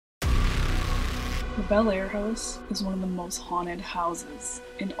The Bellaire House is one of the most haunted houses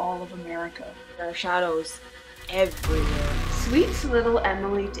in all of America. There are shadows everywhere. Sweet little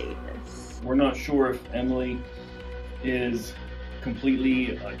Emily Davis. We're not sure if Emily is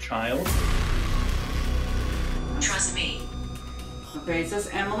completely a child. Trust me. Okay, is this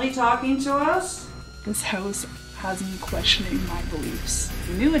Emily talking to us? This house has me questioning my beliefs.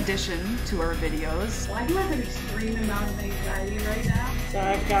 New addition to our videos. Why do I have an extreme amount of anxiety right now?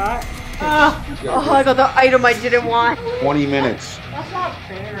 That got. Oh, I got the item I didn't want. 20 minutes. That's not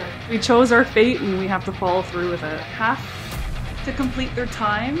fair. We chose our fate and we have to follow through with it. Have to complete their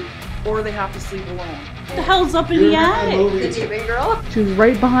time or they have to sleep alone. What the hell's up in the attic? The demon girl. She was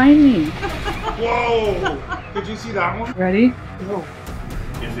right behind me. Whoa! Did you see that one? Ready? No.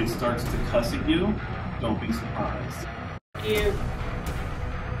 If it starts to cuss at you, don't be surprised. You.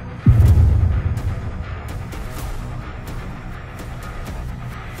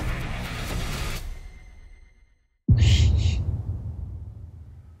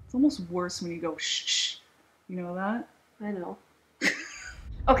 It's almost worse when you go shh. You know that? I know.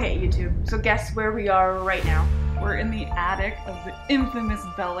 Okay, YouTube. So guess where we are right now. We're in the attic of the infamous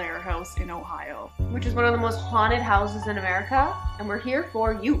Bellaire House in Ohio. Which is one of the most haunted houses in America. And we're here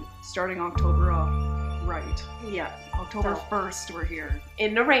for you. Starting October right. Yeah. October 1st we're here.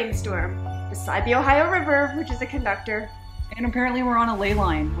 In a rainstorm. Beside the Ohio River, which is a conductor. And apparently we're on a ley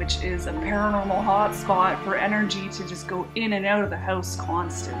line, which is a paranormal hotspot for energy to just go in and out of the house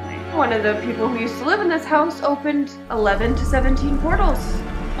constantly. One of the people who used to live in this house opened 11 to 17 portals.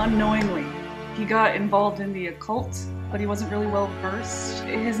 Unknowingly. He got involved in the occult, but he wasn't really well versed.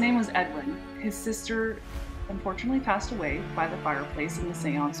 His name was Edwin. His sister unfortunately passed away by the fireplace in the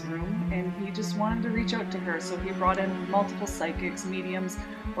seance room, and he just wanted to reach out to her, so he brought in multiple psychics, mediums,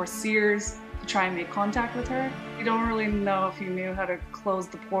 or seers to try and make contact with her. We don't really know if he knew how to close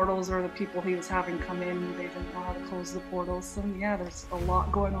the portals or the people he was having come in, they didn't know how to close the portals. So yeah, there's a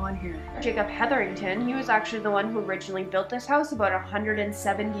lot going on here. Jacob Heatherington, he was actually the one who originally built this house about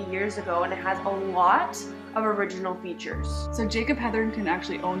 170 years ago, and it has a lot of original features. So Jacob Heatherington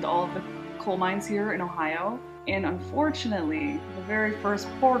actually owned all of the coal mines here in Ohio, and unfortunately, the very first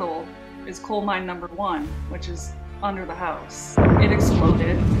portal is coal mine number 1, which is under the house. It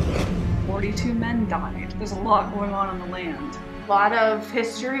exploded. 42 men died. There's a lot going on the land. A lot of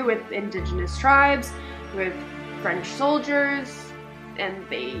history with indigenous tribes, with French soldiers, and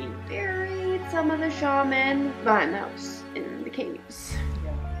they buried some of the shaman behind the house in the caves.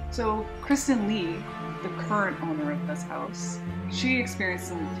 Yeah. So Kristen Lee, the current owner of this house, she experienced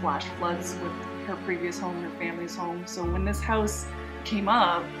some flash floods with her previous home and her family's home. So when this house came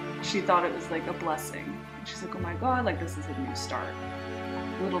up, she thought it was like a blessing. She's like, oh my God, like this is a new start.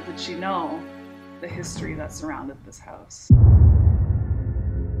 Little did she know the history that surrounded this house.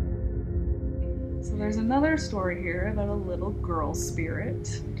 So there's another story here about a little girl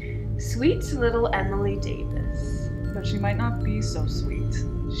spirit. Sweet little Emily Davis. But she might not be so sweet.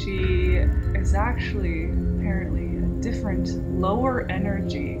 She is actually apparently a different, lower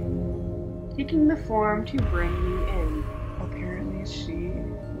energy. Taking the form to bring you in. Apparently she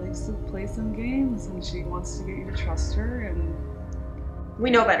likes to play some games and she wants to get you to trust her, and we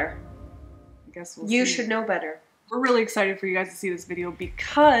know better. I guess we'll You see. should know better. We're really excited for you guys to see this video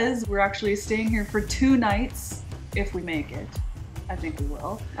because we're actually staying here for 2 nights, if we make it. I think we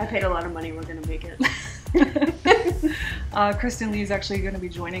will. I paid a lot of money, we're gonna make it. Kristen Lee is actually gonna be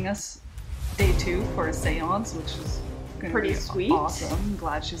joining us day 2 for a seance, which is gonna pretty be sweet. Awesome. I'm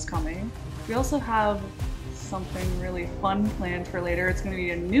glad she's coming. We also have something really fun planned for later. It's going to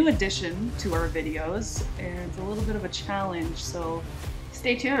be a new addition to our videos, and it's a little bit of a challenge, so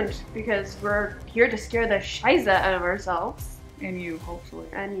stay tuned, because we're here to scare the shiza out of ourselves. And you, hopefully.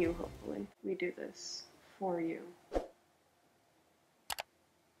 And you, hopefully. We do this for you.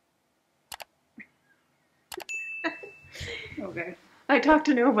 Okay. I talk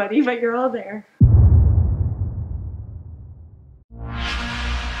to nobody, but you're all there.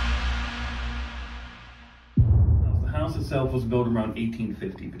 The house itself was built around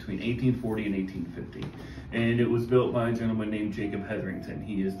 1850, between 1840 and 1850. And it was built by a gentleman named Jacob Heatherington.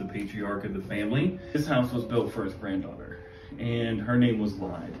 He is the patriarch of the family. This house was built for his granddaughter, and her name was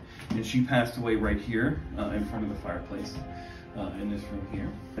Lyde. And she passed away right here in front of the fireplace in this room here.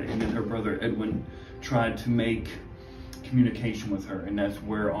 And then her brother Edwin tried to make communication with her, and that's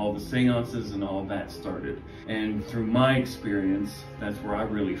where all the seances and all that started. And through my experience, that's where I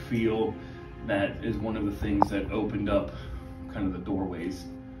really feel that is one of the things that opened up kind of the doorways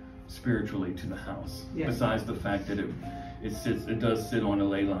spiritually to the house. Yeah. Besides the fact that it does sit on a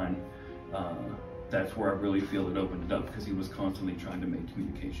ley line that's where I really feel it opened it up, because he was constantly trying to make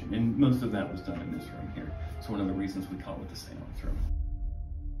communication. And most of that was done in this room here. It's one of the reasons we call it the seance room.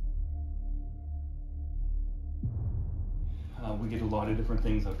 We get a lot of different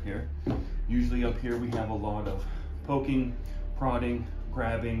things up here. Usually up here we have a lot of poking, prodding,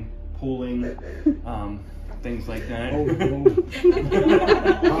 grabbing, pulling, things like that.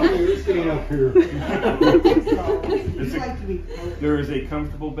 You're sitting up here. There is a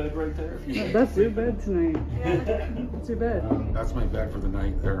comfortable bed right there. That's your bed tonight. That's your bed. That's my bed for the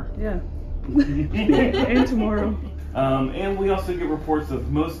night there. Yeah. And tomorrow. And we also get reports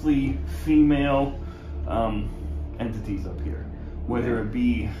of mostly female entities up here, whether it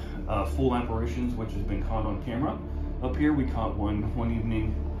be full apparitions, which has been caught on camera. Up here we caught one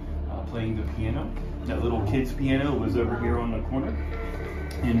evening playing the piano. That little kid's piano was over here on the corner.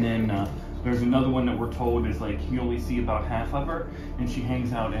 And then there's another one that we're told is like you only see about half of her, and she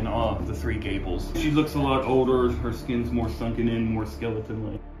hangs out in all of the three gables. She looks a lot older, her skin's more sunken in, more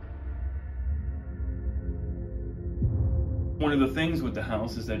skeleton-like. One of the things with the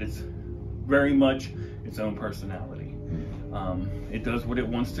house is that it's very much its own personality. It does what it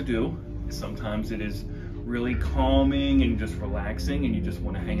wants to do. Sometimes it is really calming and just relaxing and you just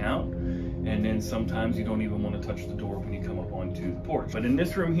want to hang out. And then sometimes you don't even want to touch the door when you come up onto the porch. But in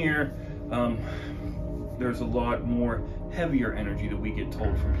this room here, there's a lot more heavier energy that we get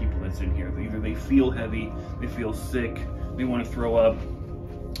told from people that's in here. Either they feel heavy, they feel sick, they want to throw up,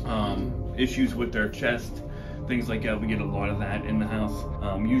 issues with their chest, things like that. We get a lot of that in the house.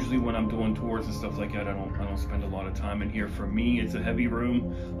 Usually when I'm doing tours and stuff like that, I don't spend a lot of time in here. For me, it's a heavy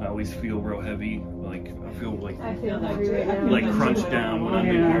room. I always feel real heavy. Like I feel like crunched down when I'm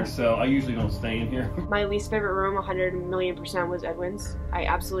in here. So I usually don't stay in here. My least favorite room, 100,000,000%, was Edwin's. I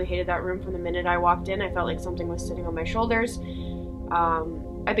absolutely hated that room from the minute I walked in. I felt like something was sitting on my shoulders.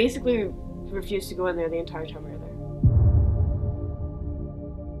 I basically refused to go in there the entire time we were there.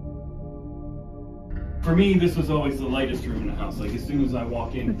 For me, this was always the lightest room in the house. Like as soon as I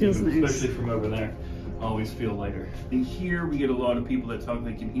walk in, especially nice. from over there, I always feel lighter. In here, we get a lot of people that talk.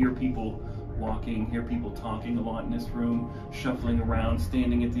 They can hear people walking, hear people talking a lot in this room, shuffling around,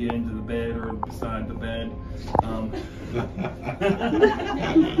 standing at the end of the bed or beside the bed.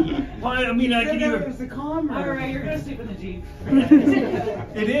 Well, I mean, I can hear. It's a calm room. All right, you're gonna sleep in the Jeep.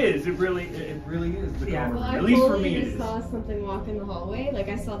 It is. It really is the calm room. Well, At least for me, it just is. saw something walk in the hallway. Like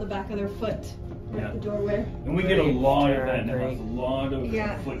I saw the back of their foot at the doorway. And we get a lot of that in the house, a lot of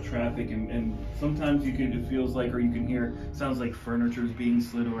Yeah. foot traffic, and sometimes it feels like, or you can hear, sounds like furniture's being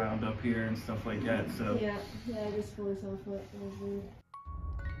slid around up here and stuff like that. So Yeah, I just fully saw a foot. It was weird.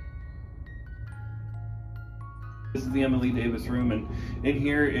 this is the Emily Davis room, and in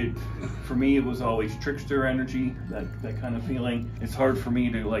here, for me, it was always trickster energy, that kind of feeling. It's hard for me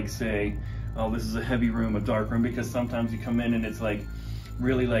to like say, oh, this is a heavy room, a dark room, because sometimes you come in and it's like,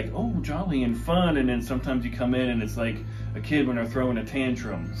 really like, oh, jolly and fun, and then sometimes you come in and it's like a kid when they're throwing a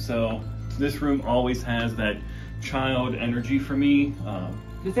tantrum. So this room always has that child energy for me.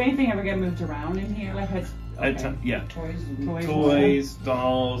 Does anything ever get moved around in here? Like Yeah. Toys,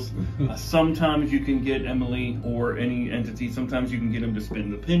 dolls. Sometimes you can get Emily or any entity, sometimes you can get them to spin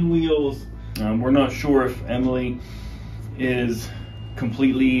the pinwheels. We're not sure if Emily is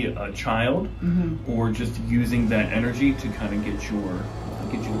completely a child or just using that energy to kind of get you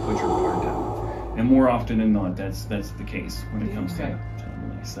to put your guard down. And more often than not, that's the case when it comes to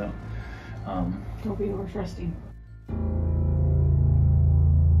Emily. So don't be overtrusting.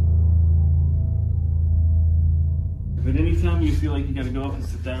 if at any time you feel like you got to go up and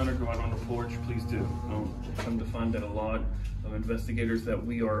sit down or go out on the porch, please do. Come to find that a lot of investigators that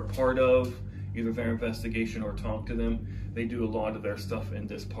we are a part of, either their investigation or talk to them, they do a lot of their stuff in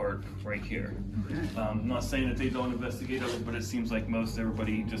this part right here. I'm not saying that they don't investigate others, but it seems like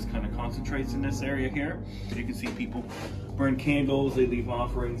everybody just kind of concentrates in this area here. You can see people burn candles, they leave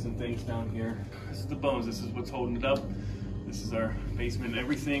offerings and things down here. This is the bones, this is what's holding it up. This is our basement.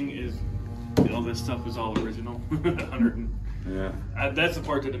 Everything is, all this stuff is all original. That's the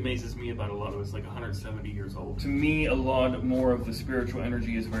part that amazes me about a lot of it. It's like 170 years old. To me, a lot more of the spiritual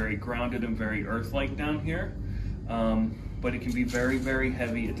energy is very grounded and very earth-like down here. But it can be very, very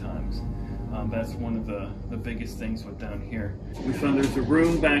heavy at times. That's one of the biggest things with down here. We found there's a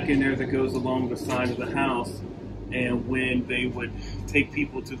room back in there that goes along the side of the house, and when they would take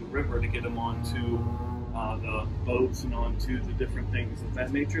people to the river to get them onto the boats and onto the different things of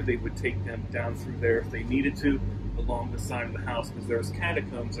that nature, they would take them down through there if they needed to, along the side of the house, because there's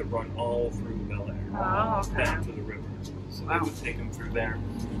catacombs that run all through Bellaire, down to the river. So they would take them through there,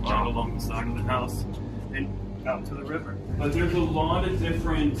 along the side of the house, and out to the river. But there's a lot of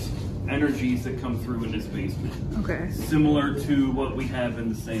different energies that come through in this basement. Okay. Similar to what we have in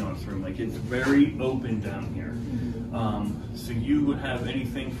the seance room. Like, it's very open down here. So you would have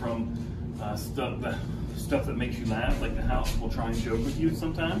anything from stuff that makes you laugh, like the house will try and joke with you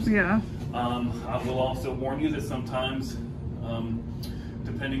sometimes. Yeah. I will also warn you that sometimes,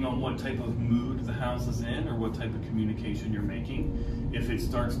 depending on what type of mood the house is in or what type of communication you're making, if it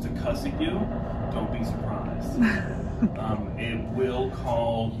starts to cuss at you, don't be surprised. It will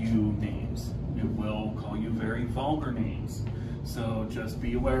call you names. It will call you very vulgar names. So just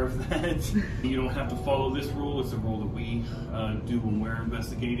be aware of that. You don't have to follow this rule. It's a rule that we do when we're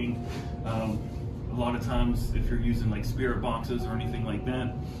investigating. A lot of times, if you're using like spirit boxes or anything like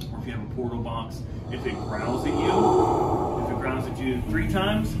that, or if you have a portal box, if it growls at you 3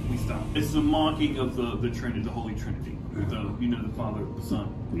 times, we stop. It's the mocking of the Trinity, the Holy Trinity. The Father, the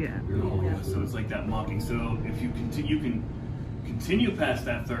Son. Yeah. So it's like that mocking. So if you can continue past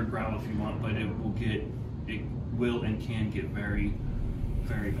that 3rd growl if you want, but it will and can get very,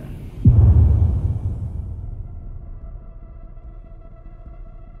 very bad.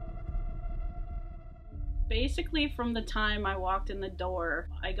 Basically, from the time I walked in the door,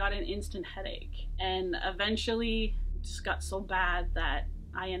 I got an instant headache, and eventually just got so bad that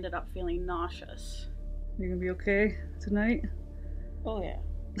I ended up feeling nauseous. You gonna be okay tonight? Oh yeah,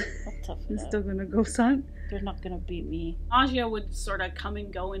 I'll tough it You out. still gonna go, son? They're not gonna beat me. Nausea would sort of come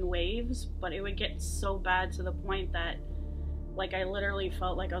and go in waves, but it would get so bad to the point that, like, I literally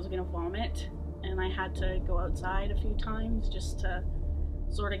felt like I was gonna vomit, and I had to go outside a few times just to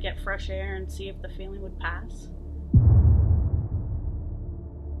sort of get fresh air and see if the feeling would pass.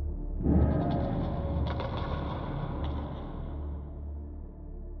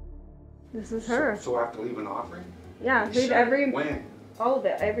 This is her. So I have to leave an offering? Yeah, read When? all of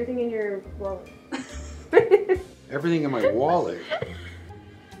it, everything in your wallet. Everything in my wallet.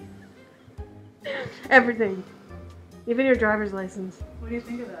 Everything. Even your driver's license. What do you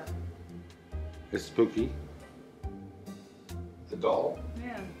think of that? It's spooky. The doll.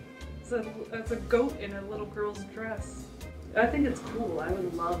 Yeah. It's a goat in a little girl's dress. I think it's cool. I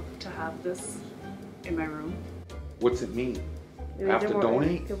would love to have this in my room. What's it mean? I have to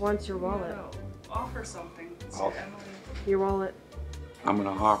donate? It wants your wallet. No, offer something to Oh. Emily. Your wallet. I'm gonna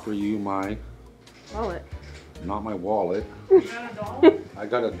offer you my, Wallet. not my wallet. You got a doll? I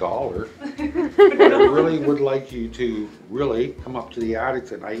got $1. But I really would like you to really come up to the attic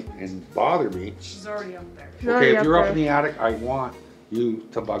tonight and bother me. She's already up there. Okay, if you're up in the attic, I want you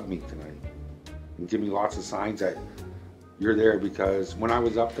to bug me tonight. And give me lots of signs that you're there, because when I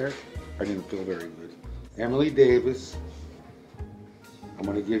was up there, I didn't feel very good. Emily Davis, I'm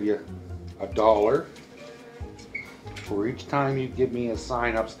gonna give you $1 for each time you give me a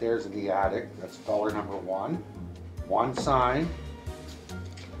sign upstairs in the attic. That's dollar number 1. 1 sign.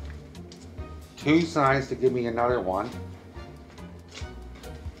 2 signs to give me another one.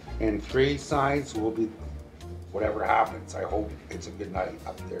 And 3 signs will be whatever happens. I hope it's a good night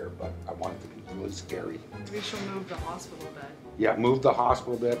up there, but I want it to be really scary. Maybe she'll move the hospital bed. Yeah, move the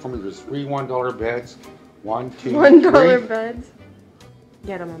hospital bed for me. There's 3 $1 beds. 1, 2, $1 3. beds.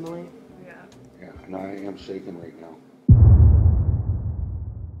 Get them, Emily. Yeah. Yeah, and I am shaking right now.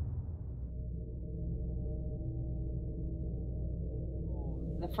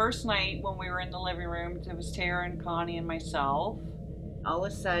 The first night when we were in the living room, it was Tara and Connie and myself. All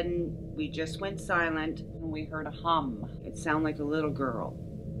of a sudden, we just went silent and we heard a hum. It sounded like a little girl.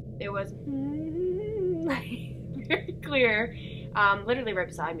 It was very clear, literally right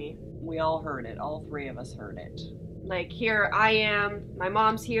beside me. We all heard it. All 3 of us heard it. Like, here I am, my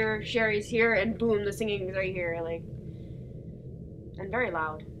mom's here, Sherry's here, and boom, the singing's right here, like, and very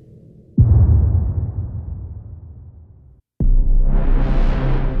loud.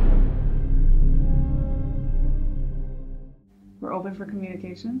 We're open for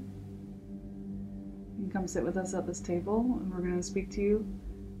communication. You can come sit with us at this table, and we're going to speak to you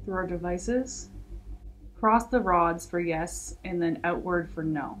through our devices. Cross the rods for yes, and then outward for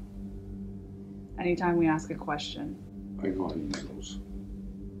no. Anytime we ask a question. I know how to use those.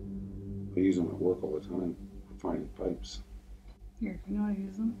 I use them at work all the time. Finding pipes. Here, you know how to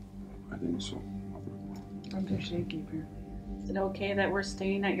use them? I think so. I'm too shaky here. Is it okay that we're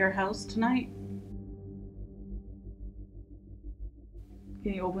staying at your house tonight?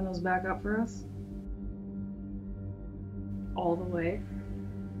 Can you open those back up for us? All the way.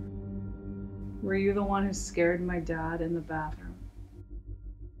 Were you the one who scared my dad in the bathroom?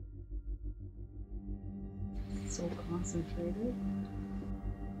 So concentrated.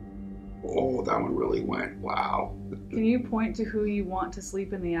 Oh, that one really went. Wow. Can you point to who you want to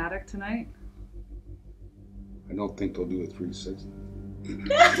sleep in the attic tonight? I don't think they'll do a 360.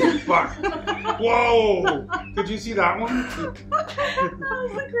 Fuck. Whoa! Did you see that one? That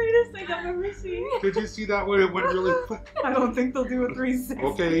was the greatest thing I've ever seen. Did you see that one? It went really quick. I don't think they'll do a 360.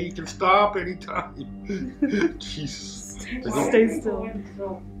 Okay, you can stop anytime. Jesus. Stay still.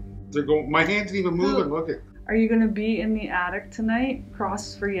 They're going. My hands ain't even moving. Look at. Are you gonna be in the attic tonight?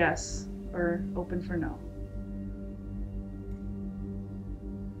 Cross for yes or open for no.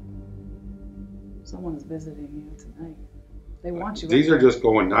 Someone's visiting you tonight. They want you. These are just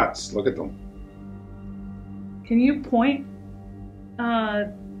going nuts. Look at them. Can you point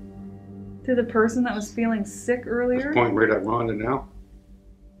to the person that was feeling sick earlier? Just point right at Rhonda now.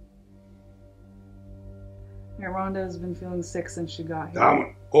 Yeah, Rhonda has been feeling sick since she got here. That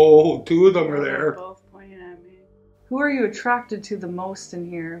one. Oh, two of them are They're there. both pointing at me. Who are you attracted to the most in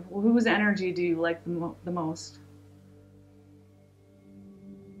here? Well, whose energy do you like the most?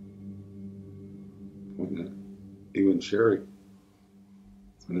 You and Sherry.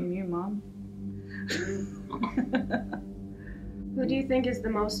 It's me and you, Mom. Who do you think is the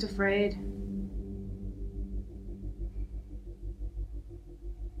most afraid?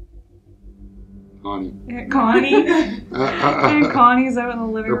 Connie. Aunt Connie. Aunt Connie's out in the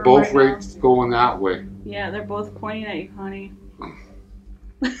living They're room. both right right going that way. Yeah, they're both pointing at you, Connie.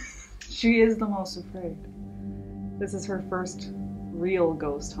 now. She is the most afraid. This is her first real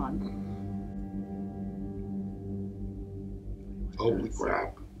ghost hunt. Holy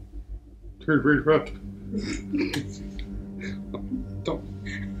crap. Turn right around.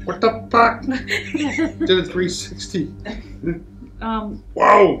 What the fuck? Did a 360.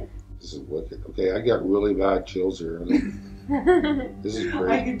 Whoa! This is wicked. Okay, I got really bad chills here. This is I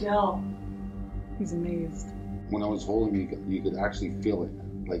crazy. could tell. He's amazed. When I was holding you could actually feel it.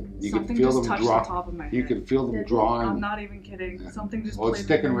 Like you Something could feel just them touched draw. the top of my head. You could feel them drawing. I'm not even kidding. Something just Well, it's played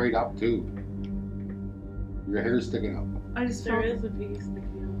sticking through. right up too. Your hair's sticking up. I just There felt is a piece sticking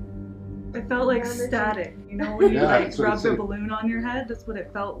it felt like static. You know when you Yeah, like that's what rub it the said. balloon on your head? That's what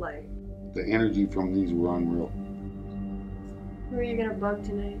it felt like. The energy from these were unreal. Who are you gonna bug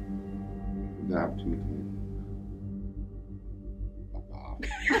tonight? That too. Fuck off.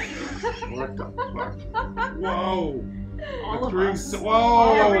 What the fuck? Whoa! All of Three- us.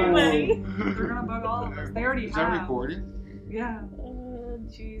 Whoa! Everybody. They're gonna bug all of us. They already Is that have. recording? Yeah. Oh,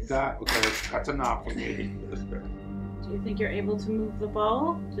 jeez. Okay, that's enough for me. Do you think you're able to move the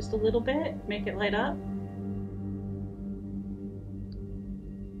ball just a little bit? Make it light up?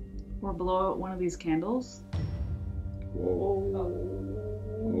 Or blow out one of these candles. Whoa.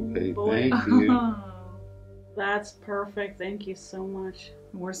 Okay, boy. thank you. That's perfect. Thank you so much.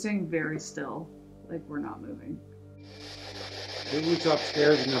 We're staying very still. Like we're not moving. Who's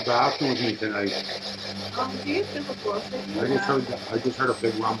upstairs in the bathroom with me tonight? Do you feel the floor I just heard a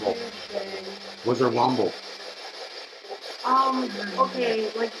big rumble. Was there rumble? Okay,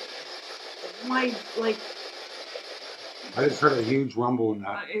 like My, like, I just heard a huge rumble in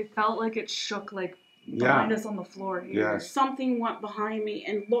that. It felt like it shook like Yeah. behind us on the floor here. Yes. something went behind me,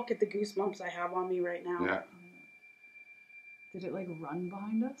 and look at the goosebumps I have on me right now. Yeah. Did it like run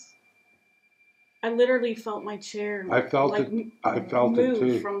behind us? I literally felt my chair. I felt like, it. I felt it move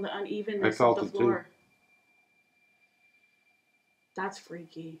too. from the unevenness I felt of it the too. floor. That's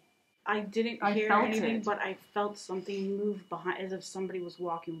freaky. I didn't I hear felt anything, it. but I felt something move behind, as if somebody was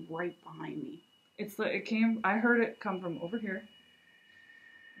walking right behind me. It's the it came. I heard it come from over here.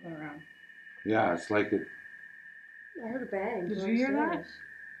 Went around. Yeah, it's like it. I heard a bang. Did you hear that?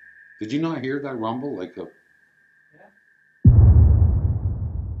 Did you not hear that rumble? Like a.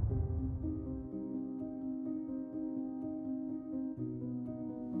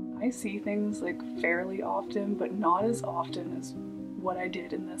 I see things like fairly often, but not as often as what I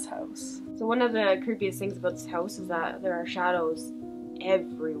did in this house. So one of the creepiest things about this house is that there are shadows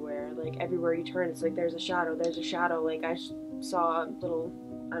everywhere. Like everywhere you turn, it's like there's a shadow, there's a shadow. Like I saw a little,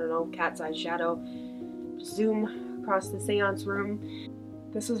 I don't know, cat-sized shadow zoom across the seance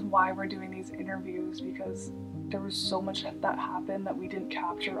room. This is why we're doing these interviews, because there was so much that happened that we didn't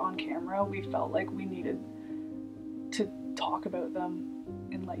capture on camera. We felt like we needed to talk about them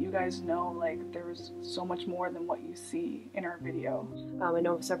and let you guys know like there was so much more than what you see in our video. I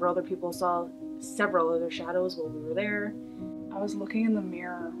know several other people saw several other shadows while we were there. I was looking in the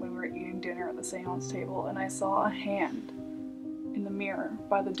mirror when we were eating dinner at the seance table, and I saw a hand in the mirror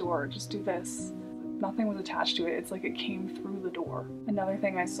by the door just do this. Nothing was attached to it. It's like it came through the door. Another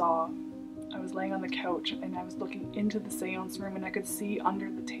thing I saw, I was laying on the couch and I was looking into the seance room and I could see under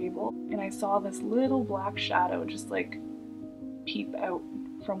the table, and I saw this little black shadow just like peep out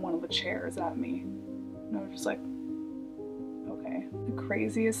from one of the chairs at me. And I was just like, okay. The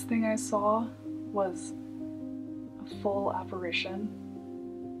craziest thing I saw was a full apparition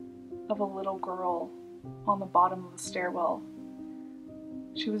of a little girl on the bottom of the stairwell.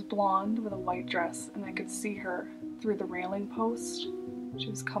 She was blonde with a white dress, and I could see her through the railing post. She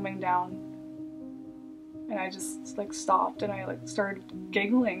was coming down, and I just like stopped and I like started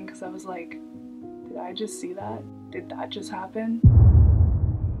giggling because I was like, did I just see that? Did that just happen?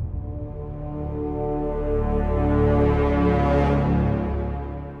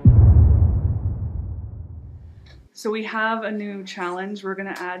 So we have a new challenge we're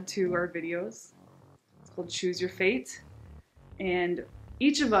gonna add to our videos. It's called Choose Your Fate. And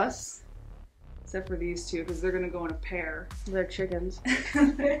each of us, except for these two, because they're gonna go in a pair. They're chickens.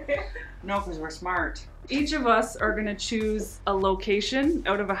 No, because we're smart. Each of us are gonna choose a location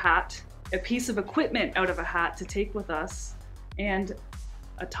out of a hat, a piece of equipment out of a hat to take with us, and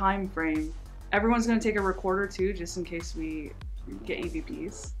a time frame. Everyone's gonna take a recorder too, just in case we get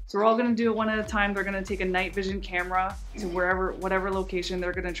EVPs. So we're all gonna do it one at a time. They're gonna take a night vision camera to whatever location.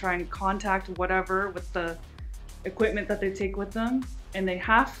 They're gonna try and contact whatever with the equipment that they take with them, and they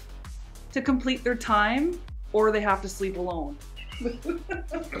have to complete their time or they have to sleep alone.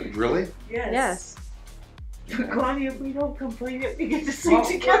 Really? Yes. Connie, if we don't complete it, we get to sleep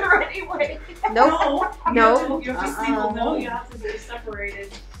together anyway. Nope. No. You have to sleep alone. No, you have to be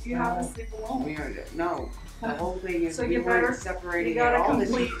separated. You have to sleep alone. No. The whole thing is So we you weren't better- separating you gotta at all.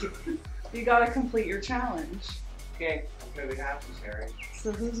 complete. You gotta complete your challenge. Okay. Okay, we have to, Sherry.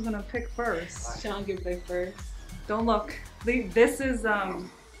 So who's gonna pick first? Sean can pick first. Don't look. This is You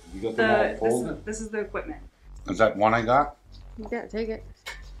got them all folded? this is the equipment. Is that one I got? Yeah, take it.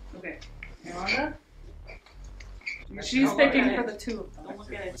 Okay. Yolanda? She's picking for the two of them. Don't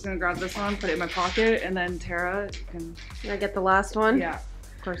look at I'm it. just gonna grab this one, put it in my pocket, and then Tara can. Can I get the last one? Yeah.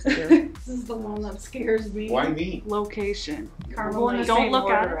 Of course I do. This is the one that scares me. Why me? Location. Carmel Well, Lake. don't look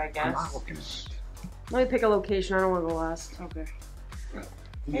at order, it. I I'm not guess. looking. Let me pick a location. I don't want to go last. Okay.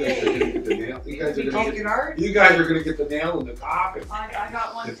 You guys are gonna get the nail. You guys are gonna Take it hard. You guys are gonna get the nail in the coffin. I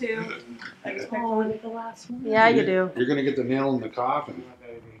got one too. I just picked Oh, one. the last one. Yeah, you do. You're gonna get the nail in the coffin.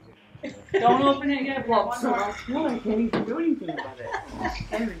 Don't open it yet. Well, one more. No, I can't even do anything about it.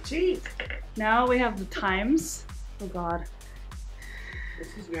 Henry, jeez. Now we have the times. Oh God.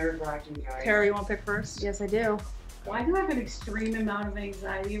 This is nerve-wracking, guys. Tara, you want to pick first? Yes, I do. Why do I have an extreme amount of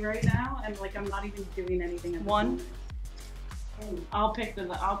anxiety right now? And like I'm not even doing anything at the One. moment. I'll pick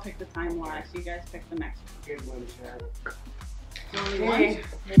the time lapse. You guys pick the next one. Good one, Sherry. Only Okay.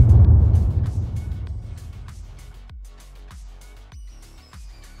 one?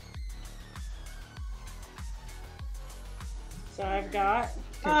 So I've got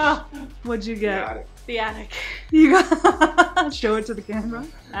What'd you Got get? it. the attic. You got. Show it to the camera.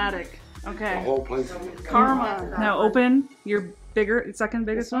 Attic. The Okay. whole place. Karma. Now open your second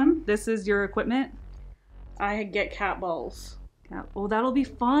biggest one. This is your equipment. I get cat balls. Yeah. Oh, that'll be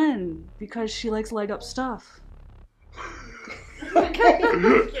fun because she likes leg up stuff.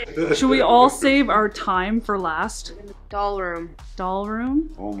 Should we all save our time for last? Doll room. Doll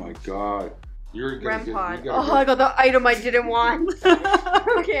room. Oh my God. You're gonna REM get. pod. You Oh, gotta I got the item I didn't want.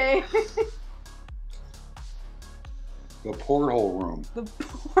 Okay. the porthole room.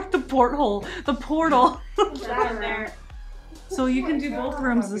 The porthole. The portal. Down there. So you can do both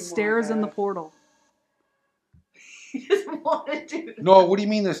rooms, the stairs and the portal. You just want to do No, what do you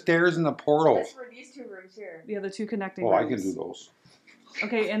mean the stairs and the portal? That's for these two rooms here. Yeah, the two connecting Oh, rooms. I can do those.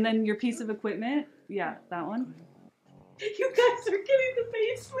 Okay, and then your piece of equipment. Yeah, that one. You guys are getting the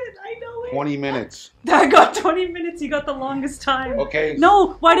basement. I know it. 20 minutes. I got 20 minutes. You got the longest time. Okay.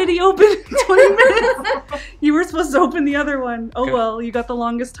 No, why did he open 20 minutes? You were supposed to open the other one. Oh Okay. well, you got the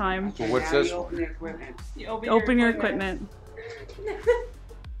longest time. So what's Now this? you open the equipment. You Open your equipment.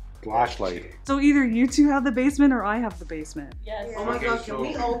 Flashlight. So either you two have the basement or I have the basement. Yes. Oh my Okay, God, so- can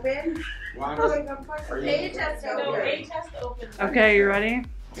we open? Are you- Age has to No, open. A test open. Okay, you ready?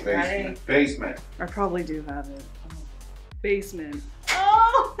 Basement. Basement. I probably do have it. Basement.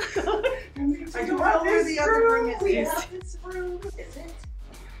 Oh! I don't know where the other room is. We have this room. Is it?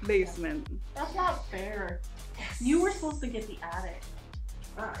 Basement. That's not fair. You were supposed to get the attic.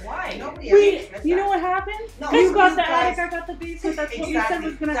 Why? Nobody Wait, ever said you that. know what happened? No, you got you the guys- attic, I got the basement. That's what you said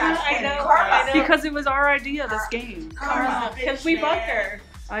was gonna Exactly. happen. I know, Karma. I know. Because it was our idea, this game. Karma, because we bunker.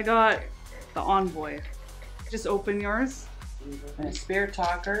 I got the envoy. Just open yours. And a spirit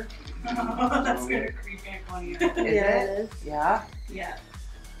talker. That's gonna creep back on you. Is it? Yeah. Yeah.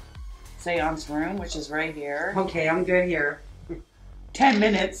 Seance room, which is right here. Okay, I'm good here. 10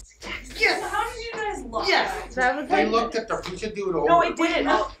 minutes. So how did you guys look? Yes. That was I like looked at the. You should do it over. No, I didn't.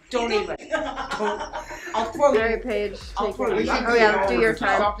 No, don't even. I'll throw Very you. Paige. I'll Take throw it. We you. should Oh yeah, it do over. your There's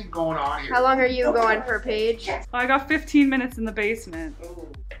time. something going on here. How long are you going per page? I got 15 minutes in the basement. Ooh.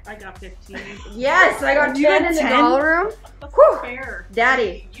 I got 15. Yes, I got 10 in the doll room. That's Whew. not fair.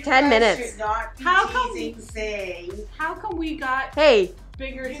 Daddy, 10 minutes. How come we got Hey,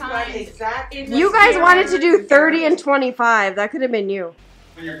 bigger times? you guys wanted to do 30 and 25. That could have been you.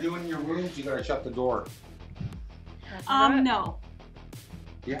 When you're doing your rooms, you gotta shut the door. No.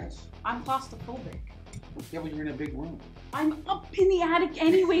 Yes. I'm claustrophobic. Yeah, but you're in a big room. I'm up in the attic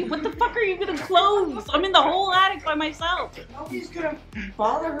anyway. What the fuck are you gonna close? I'm in the whole attic by myself. Nobody's gonna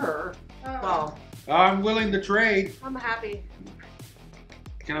bother her. Well, I'm willing to trade. I'm happy.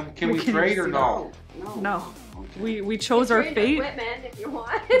 Can we trade or no? No. Okay. We chose our Trade fate. equipment if you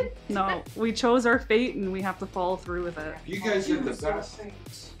want. No, we chose our fate and we have to follow through with it. You guys did the best.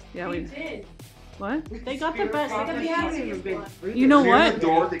 Yeah, They we. did. What? They got the best. They got the attic. You know Clear what? the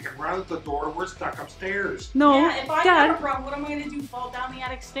door. They can run out the door. We're stuck upstairs. No, Yeah, if I Dad. have a problem, what am I gonna do? Fall down the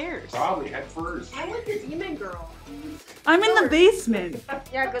attic stairs? Probably head first. I'm with the demon girl. I'm in the basement.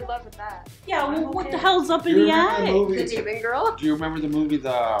 Yeah, good luck with that. Yeah, well, what the hell's up in Do you the remember the attic? movie? The demon girl? Do you remember the movie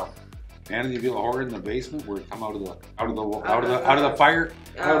The Amityville Horror in the basement, where it come out of the fire,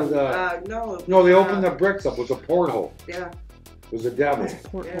 out of the? no, They opened the bricks up with a porthole. Yeah. It was a devil.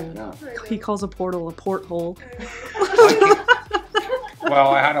 Porthole. Yeah. He calls a portal a porthole.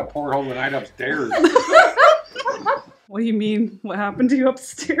 Well, I had a porthole the night upstairs. What do you mean? What happened to you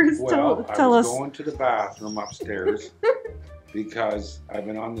upstairs? Well, tell I was us. going to the bathroom upstairs because I've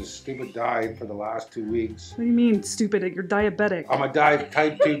been on this stupid diet for the last 2 weeks. What do you mean, stupid? You're diabetic. I'm a type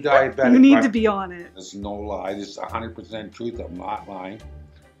 2 diabetic. You need but to be on it. This is no lie. This is 100% truth. I'm not lying.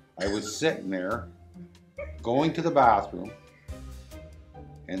 I was sitting there, going to the bathroom,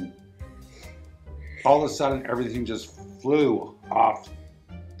 and all of a sudden everything just flew off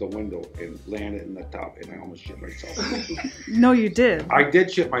the window and landed in the tub, and I almost shit myself. No, you did. I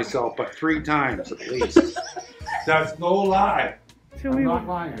did shit myself, but 3 times at least. That's no lie. Show I'm me not what,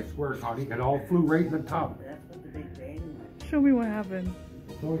 lying, I swear, Connie. It all flew right in the tub. show me what happened.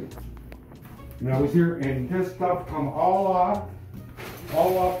 Show you. And I was here, and this stuff come all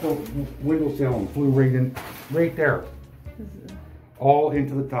off the windowsill and flew right there. All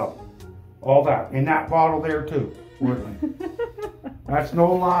into the tub. All that. And that bottle there too. That's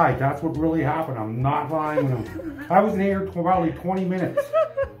no lie. That's what really happened. I'm not lying. I was in here probably 20 minutes.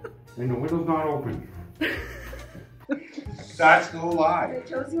 And the window's not open. That's no lie. They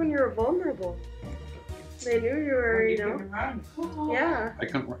chose you when you were vulnerable. They knew you were, you know. Yeah. I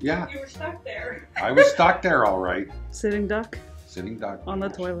couldn't, yeah. You were stuck there. I was stuck there all right. Sitting duck Sitting duck. on the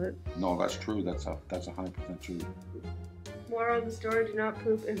toilet. No, that's true. That's 100% true. Moral of the story, do not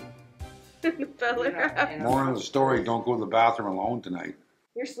poop in the Bellaire House. More of the story, don't go to the bathroom alone tonight.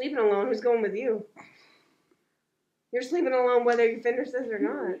 You're sleeping alone. Who's going with you? You're sleeping alone whether you finish this or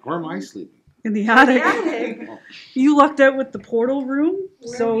not. Where am I sleeping? In the attic. Attic. You lucked out with the portal room,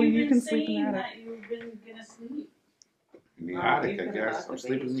 so Where have you been can sleep in the saying attic. that you've been gonna sleep? In the Oh, attic, you I could guess. have I'm the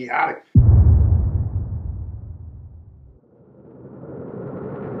sleeping in base. the attic.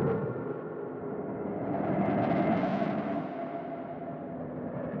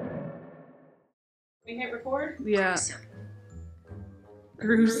 We hit record? Yeah.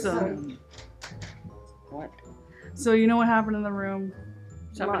 Gruesome. What? So you know what happened in the room?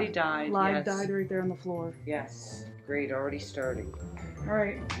 Somebody died. Lyde Yes. died right there on the floor. Yes. Great. Already starting. All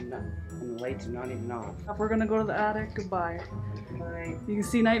right. And the lights are not even off. If we're gonna go to the attic, goodbye. Bye. You can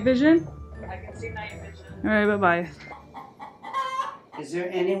see night vision. I can see night vision. All right, bye bye. Is there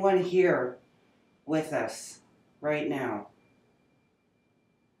anyone here with us right now?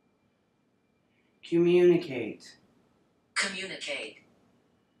 Communicate. Communicate.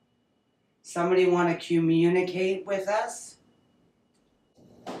 Somebody want to communicate with us?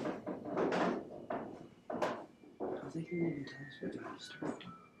 How they can even tell us we're gonna start?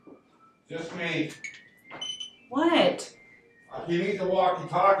 Just me. What? You need the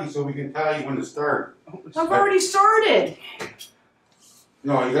walkie-talkie so we can tell you when to start. I've already started.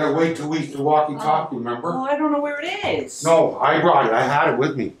 No, you gotta wait till we the walkie-talkie, remember? Oh, I don't know where it is. No, I brought it. I had it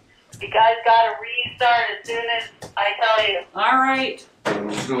with me. You guys gotta restart as soon as I tell you. All right. I'm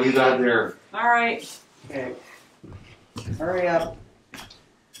just gonna leave that there. All right. Okay. Hurry up.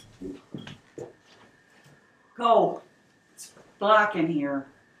 Go. It's black in here.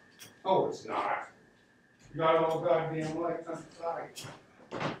 Oh, it's not. You got all goddamn lights on the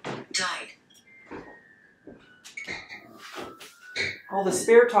side. Died. Oh, the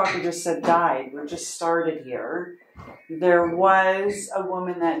spirit talker just said died. We just started here. There was a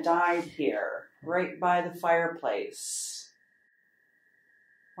woman that died here, right by the fireplace.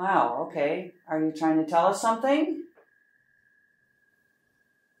 Wow, okay. Are you trying to tell us something?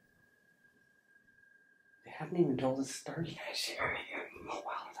 haven't even told us to start yet. Oh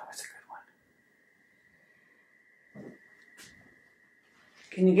wow, that was a good one.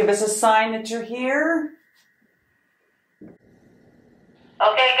 Can you give us a sign that you're here? Okay,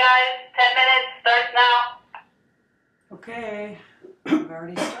 guys, 10 minutes, starts now. Okay, we've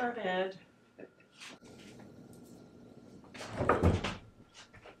already started.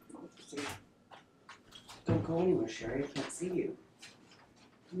 Don't go anywhere, Sherry. I can't see you.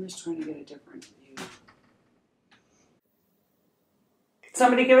 I'm just trying to get a different view. Can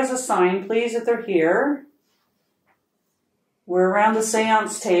somebody give us a sign, please, that they're here? We're around the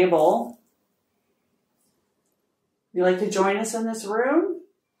seance table. You like to join us in this room?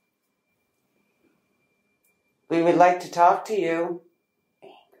 We would like to talk to you.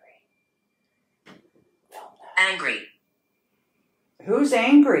 Angry. Who's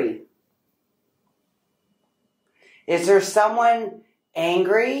angry? Is there someone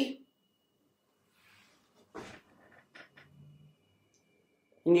angry?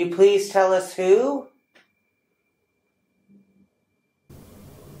 Can you please tell us who?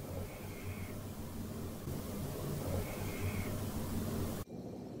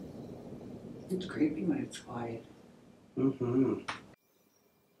 It's creepy when it's quiet. Mm-hmm.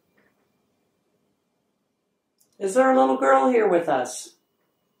 Is there a little girl here with us?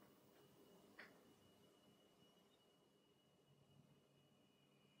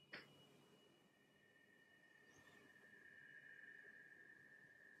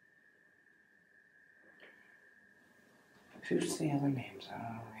 Who's the other names? I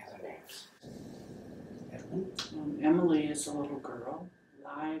don't know the other names. Edwin? Emily is a little girl.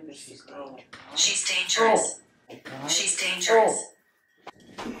 Lyde is the girl. She's dangerous. Oh. She's dangerous.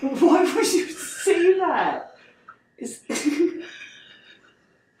 Oh. Why would you say that?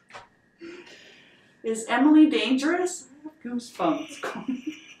 Is Emily dangerous? I have goosebumps going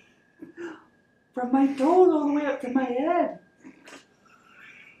from my toes all the way up to my head.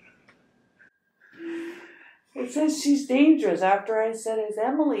 It says she's dangerous after I said, is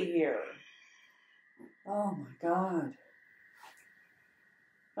Emily here? Oh my God.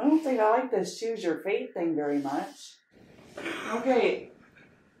 I don't think I like this choose your fate thing very much. Okay,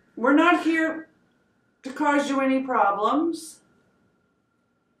 we're not here to cause you any problems.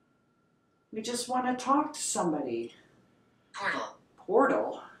 We just want to talk to somebody. Portal.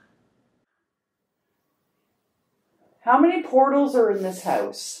 Portal? How many portals are in this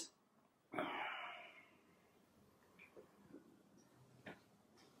house?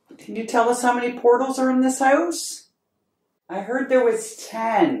 Can you tell us how many portals are in this house? I heard there was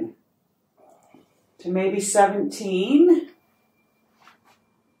 10 to maybe 17.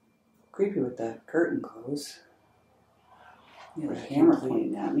 Creepy with that curtain closed. Yeah, the camera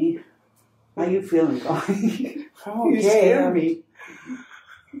pointing at me. How you feeling, Connie? Okay. You scared me.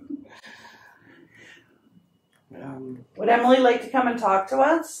 Would Emily like to come and talk to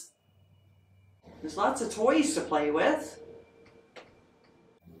us? There's lots of toys to play with.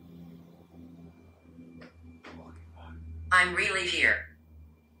 I'm really here.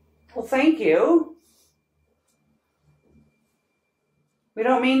 Well, thank you. We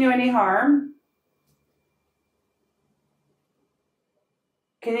don't mean you any harm.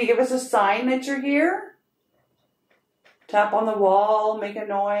 Can you give us a sign that you're here? Tap on the wall, make a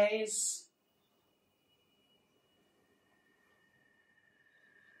noise.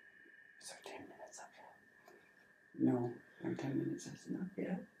 Is there 10 minutes up yet? No, our 10 minutes isn't up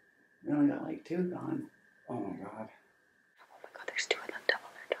yet. We only got like 2 gone. Oh my God. There's 2 of them, double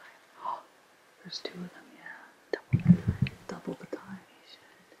their time. Oh, there's 2 of them, yeah. Double their time. Double the time.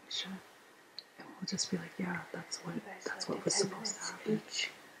 We should. And we'll just be like, yeah, that's what was supposed to happen.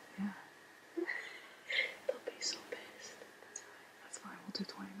 Yeah. They'll be so pissed. That's fine. We'll do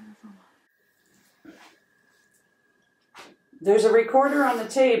 20 minutes on that. There's a recorder on the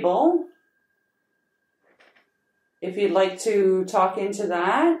table. If you'd like to talk into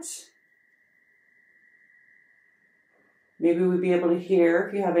that. Maybe we'd be able to hear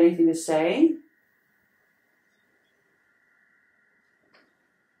if you have anything to say.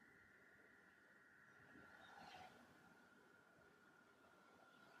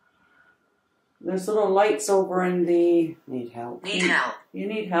 There's little lights over in the... Need help. Need help. You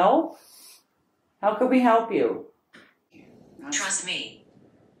need help? How could we help you? Trust me.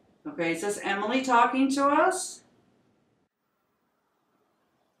 Okay, is this Emily talking to us?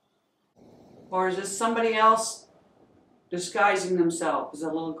 Or is this somebody else disguising themselves as a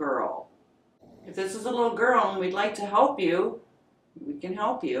little girl? If this is a little girl and we'd like to help you, we can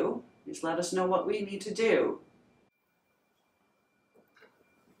help you. Just let us know what we need to do.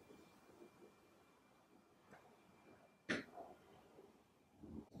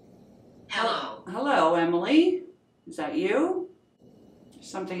 Hello. Hello, Emily. Is that you?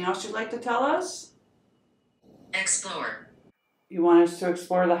 Something else you'd like to tell us? Explore. You want us to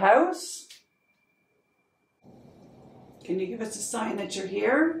explore the house? Can you give us a sign that you're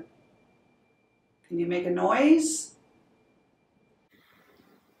here? Can you make a noise?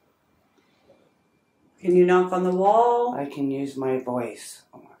 Can you knock on the wall? I can use my voice.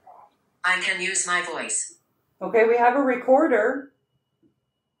 Oh my God. I can use my voice. Okay, we have a recorder.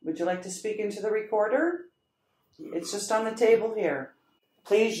 Would you like to speak into the recorder? It's just on the table here.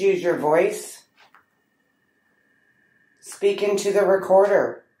 Please use your voice. Speak into the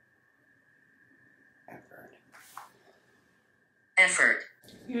recorder. Effort.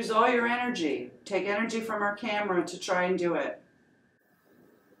 Use all your energy. Take energy from our camera to try and do it.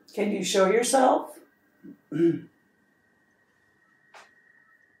 Can you show yourself? The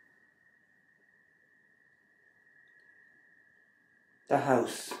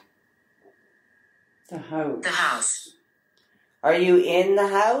house. The house. The house. Are you in the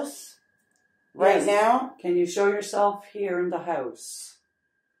house right Yes. now? Can you show yourself here in the house?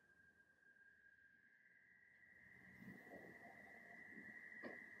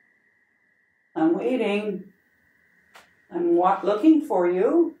 I'm waiting. I'm looking for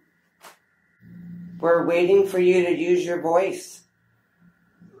you. We're waiting for you to use your voice.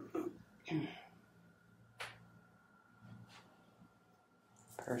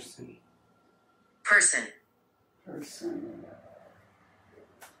 Person. Person. Person.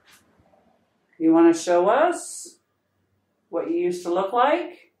 You want to show us what you used to look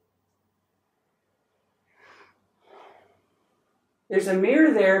like? There's a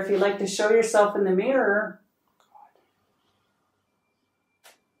mirror there if you'd like to show yourself in the mirror.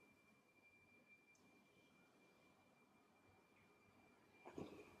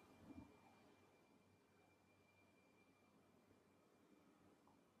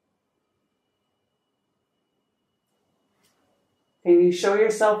 Can you show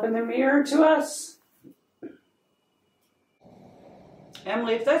yourself in the mirror to us?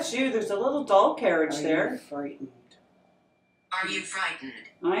 Emily, if that's you, there's a little doll carriage there. Are you frightened? Are you frightened?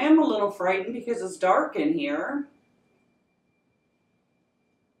 I am a little frightened because it's dark in here.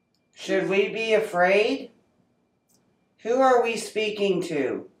 Should we be afraid? Who are we speaking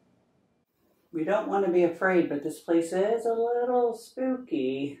to? We don't want to be afraid, but this place is a little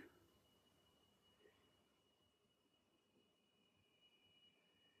spooky.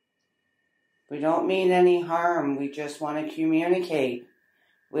 We don't mean any harm. We just want to communicate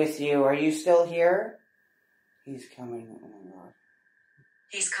with you. Are you still here? He's coming. Oh my God.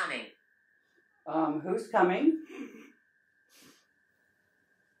 He's coming. Who's coming?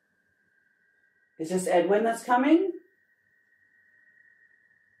 Is this Edwin that's coming?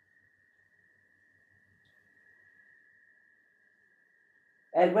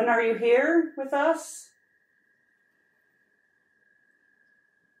 Edwin, are you here with us?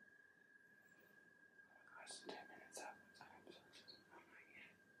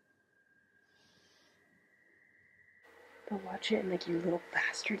 But watch it and like, you little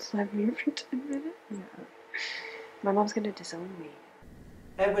bastards left me for 10 minutes. Yeah. My mom's gonna disown me.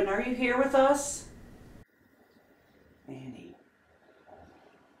 Edwin, are you here with us? Annie.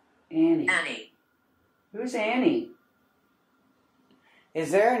 Annie. Annie. Who's Annie?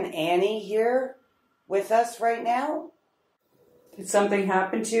 Is there an Annie here with us right now? Did something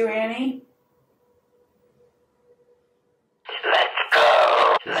happen to you, Annie? Let's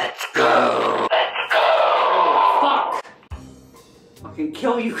go. Let's go. Let's go. Fuck! I can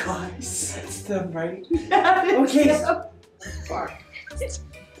kill you guys. That's them, right? Okay. Fuck.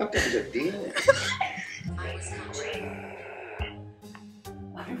 What was a deal? I was country.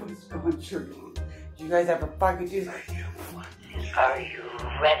 I was country. You guys ever fucking do that? Are you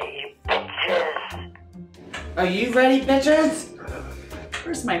ready, bitches? Are you ready, bitches?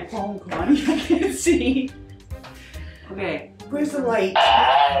 Where's my phone, Connie? I can't see. Okay. Where's the light?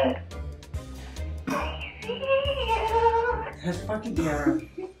 That's fucking Tara.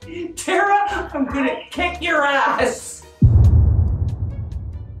 Tara, I'm gonna kick your ass.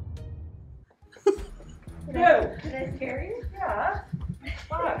 No. Did I scare you? Yeah.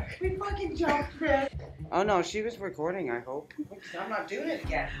 Fuck. We fucking jumped, Chris. Oh no, she was recording, I hope. I'm not doing it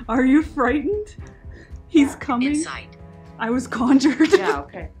again. Are you frightened? He's coming. Inside. I was conjured. Yeah,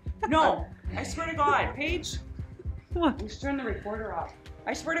 okay. No, I swear to God, Paige. What? Let's turn the recorder off.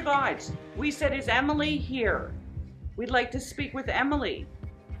 I swear to God, we said, is Emily here? We'd like to speak with Emily.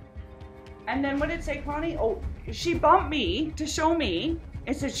 And then what did it say, Connie? Oh, she bumped me to show me.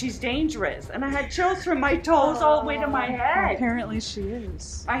 It said she's dangerous. And I had chills from my toes all the way to my head. Apparently she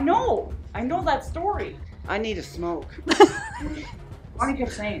is. I know that story. I need a smoke. Connie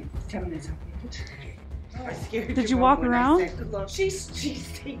kept saying, 10 minutes. I scared Did you your walk mom when I around? said hello. She's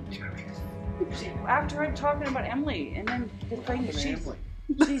dangerous. After I'm talking about Emily, and then the thing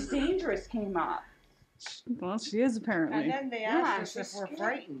she's dangerous came up. Well, she is apparently. And then they asked us if we're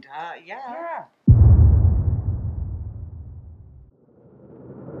frightened. Yeah.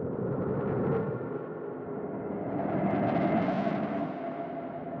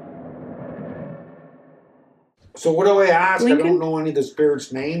 So what do I ask? Lincoln? I don't know any of the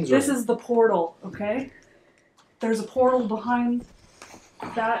spirits' names. This is the portal, okay? There's a portal behind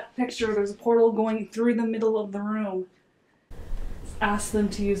that picture. There's a portal going through the middle of the room. Ask them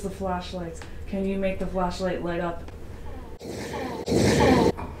to use the flashlights. Can you make the flashlight light up?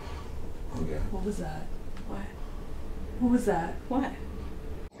 Okay. What was that? What? What was that? What?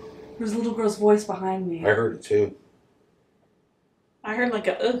 There's a little girl's voice behind me. I heard it too. I heard like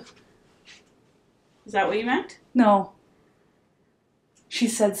a ugh. Is that what you meant? No. She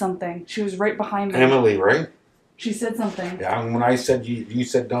said something. She was right behind me. Emily, right? She said something. Yeah, and when I said you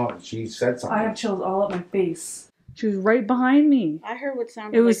said don't. She said something. I have chills all up my face. She was right behind me. I heard what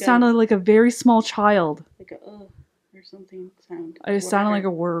sounded It was like sounded like a very small child. like a ugh or something sound. It sounded like a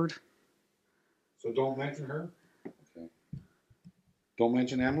word. So don't mention her? Okay. Don't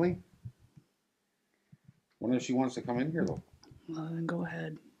mention Emily? Wonder if she wants to come in here though. Well, then go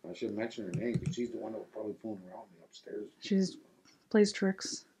ahead. I should mention her name because she's the one that will probably fooling around me upstairs. She's plays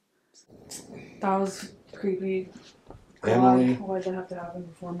tricks. That was creepy. Emily. God, why did that have to happen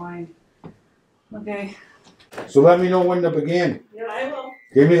before mine? Okay. So let me know when to begin. Yeah, I will.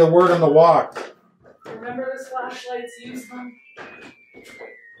 Give me the word on the walk. Remember those flashlights, use them.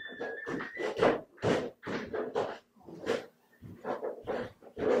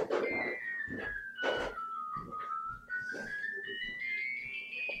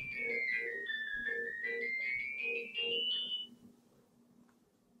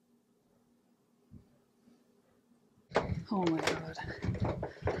 Oh my god.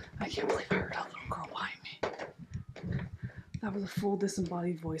 I can't believe I heard that little girl behind me. That was a full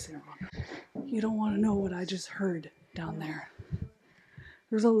disembodied voice, Aaron. You don't want to know what I just heard down there.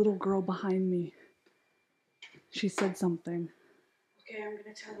 There's a little girl behind me. She said something. Okay, I'm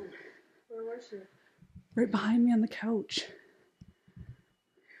gonna tell him. Where was she? Right behind me on the couch.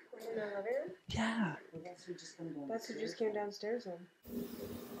 In the elevator? Yeah. That's who just came downstairs then.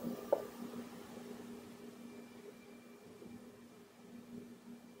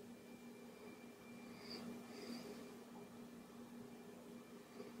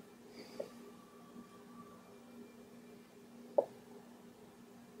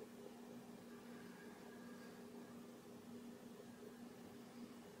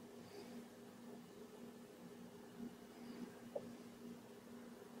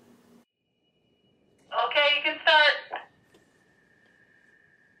 Okay, you can start.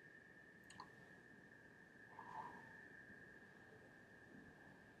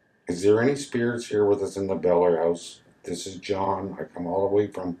 Is there any spirits here with us in the Bellaire House? This is John. I come all the way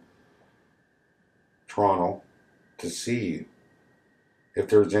from Toronto to see you. If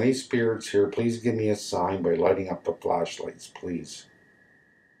there's any spirits here, please give me a sign by lighting up the flashlights, please.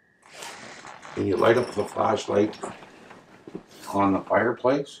 Can you light up the flashlight on the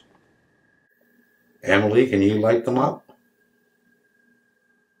fireplace? Emily, can you light them up?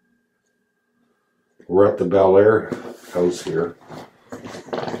 We're at the Bellaire House here.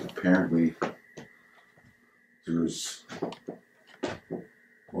 Apparently, there's...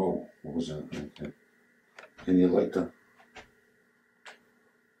 Whoa, what was that? Okay. Can you light the...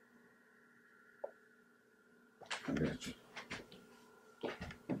 I got you.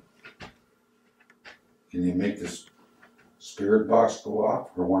 Can you make this spirit box go off?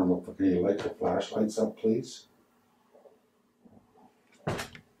 Or one of the... Can you light the flashlights up, please?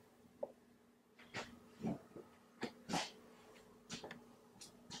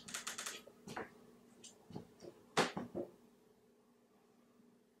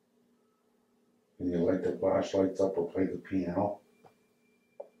 Can you light the flashlights up or play the piano?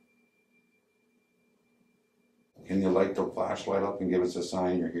 Can you light the flashlight up and give us a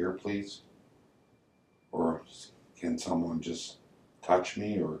sign you're here, please? Or can someone just touch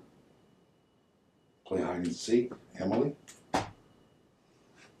me or play hide and seek? Emily?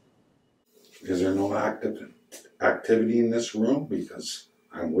 Is there no activity in this room? Because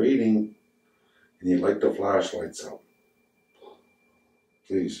I'm waiting. Can you light the flashlights up?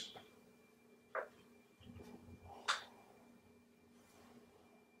 Please.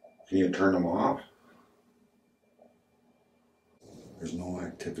 Can you turn them off? There's no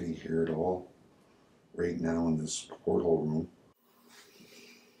activity here at all right now in this portal room.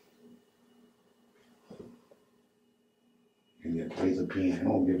 Can you play the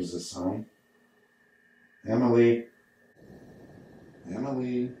piano and give us a sign? Emily.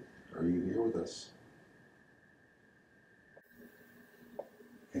 Emily, are you here with us?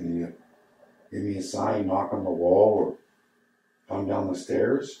 Can you give me a sign, knock on the wall, or come down the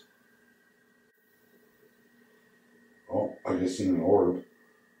stairs? Oh, I just seen an orb.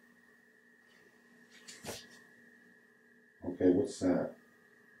 Okay, what's that?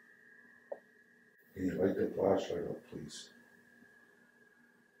 Can you light the flashlight up, please?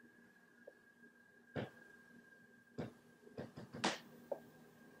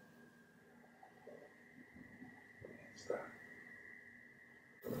 What's that?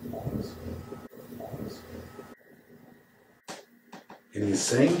 Can you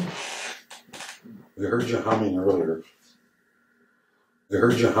sing? We heard you humming earlier.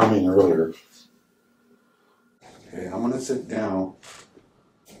 Okay, I'm gonna sit down.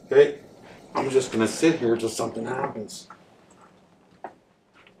 Okay, I'm just gonna sit here till something happens.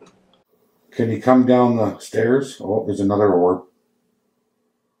 Can you come down the stairs? Oh, there's another orb.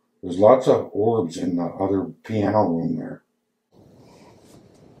 There's lots of orbs in the other piano room there.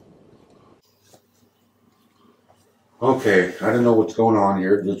 Okay, I don't know what's going on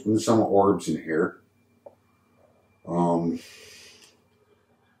here. There's been some orbs in here.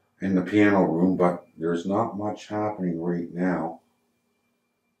 In the piano room, but there's not much happening right now.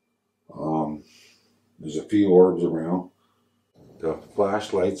 There's a few orbs around. The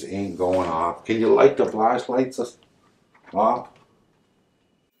flashlights ain't going off. Can you light the flashlights off?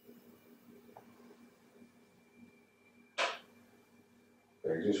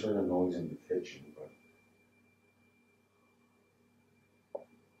 I just heard a noise in the kitchen, but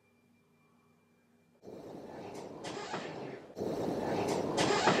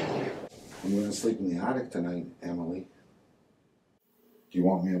I'm going to sleep in the attic tonight, Emily. Do you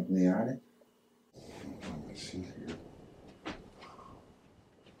want me up in the attic? Let me see here.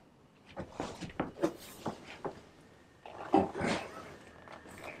 Okay.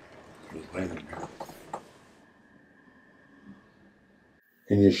 Just lay there.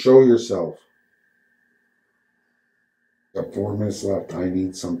 Can you show yourself? Got 4 minutes left. I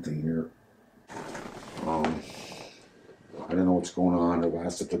need something here. I don't know what's going on. I've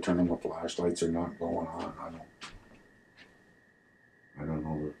asked if to turn on the flashlights are not going on. I don't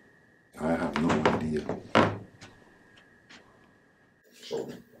know. I have no idea. So,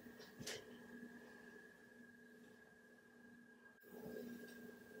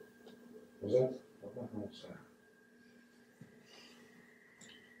 was that? What the hell is that?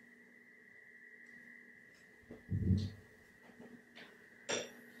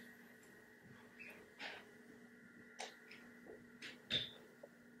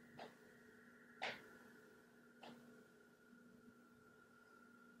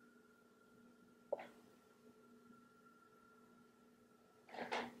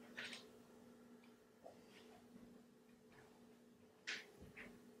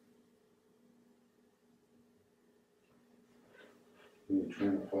 Can you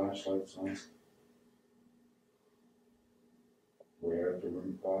turn the flashlights on? We're at the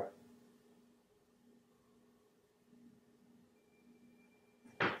room pot.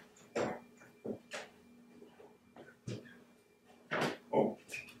 Oh.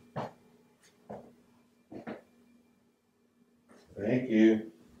 Thank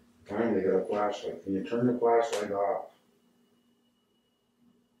you. Finally got a flashlight. Can you turn the flashlight off?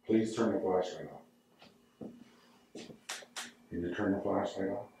 Please turn the flashlight off. Can you turn the flashlight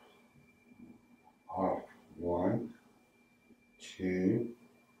off? Off. 1, 2.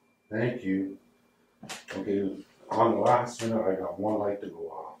 Thank you. Okay, on the last minute, I got one light to go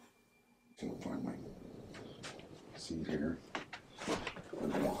off. So find my seat here.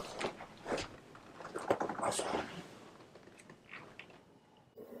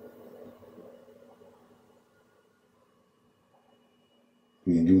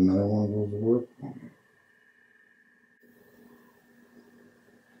 Can you do another one of those work?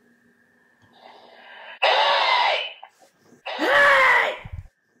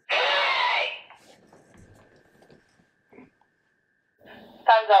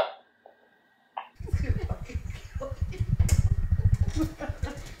 Time's up.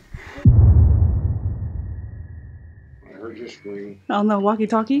 I heard you scream. On the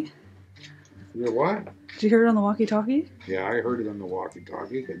walkie-talkie? You what? Did you hear it on the walkie-talkie? Yeah, I heard it on the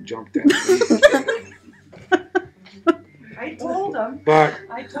walkie-talkie. It jumped in. I told him. But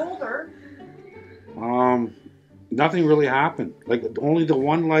I told her. nothing really happened. Like only the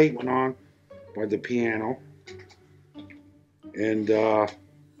one light went on by the piano, and there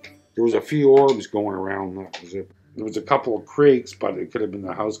was a few orbs going around. That was it. There was a couple of creaks, but it could have been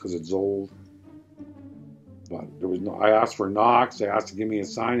the house because it's old. But there was no. I asked for knocks. I asked to give me a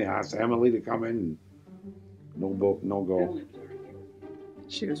sign. I asked Emily to come in, and No book, no go.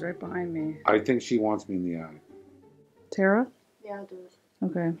 She was right behind me. I think she wants me in the attic. Tara? Yeah, I'll do it.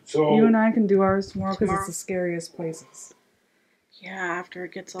 Okay. So you and I can do ours tomorrow because it's the scariest places. Yeah, after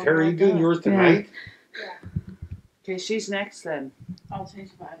it gets all Tara, you bugged doing up. yours tonight? Yeah. Okay, she's next then. I'll change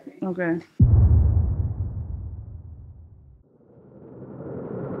the battery. Okay.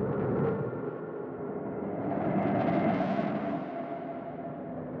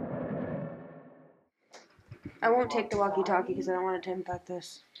 I won't take the walkie-talkie because I don't want it to impact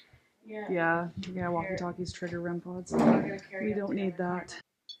this. Yeah, walkie-talkies trigger REM pods. We don't need that.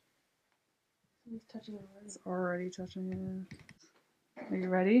 Someone's touching it already. It's already touching it. Are you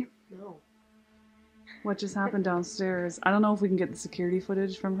ready? No. What just happened downstairs? I don't know if we can get the security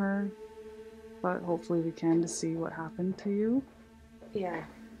footage from her, but hopefully we can to see what happened to you. Yeah,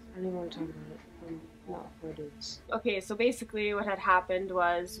 I don't even want to talk about it. No, we'll do this. Okay, so basically what had happened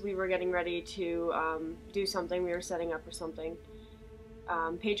was we were getting ready to do something. We were setting up for something.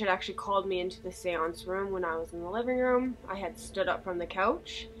 Paige had actually called me into the seance room when I was in the living room. I had stood up from the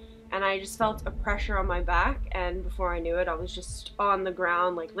couch and I just felt a pressure on my back, and before I knew it I was just on the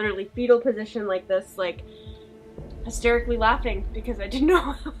ground, like literally fetal position like this, like hysterically laughing because I didn't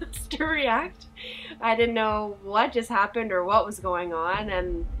know how else to react. I didn't know what just happened or what was going on,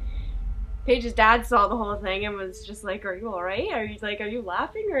 and Paige's dad saw the whole thing and was just like, "Are you alright? Are you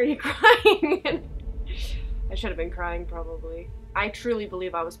laughing or are you crying?" And I should have been crying probably. I truly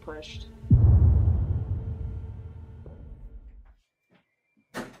believe I was pushed.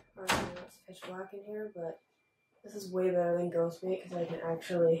 It's pitch black in here, but this is way better than Ghost Mate because I can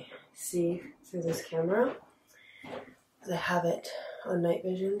actually see through this camera. I have it on night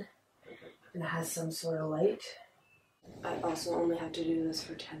vision and it has some sort of light. I also only have to do this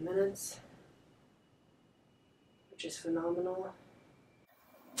for 10 minutes, which is phenomenal.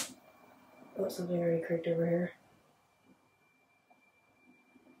 Oh, something already creaked over here.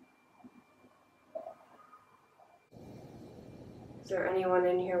 Is there anyone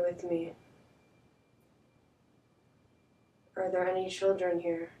in here with me? Are there any children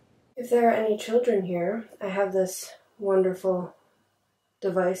here? If there are any children here, I have this wonderful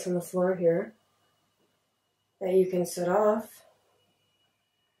device on the floor here that you can set off.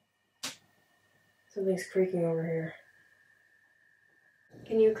 Something's creaking over here.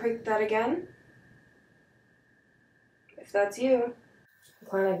 Can you creak that again? If that's you. I'm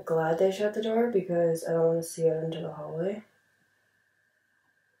kind of glad they shut the door because I don't want to see out into the hallway.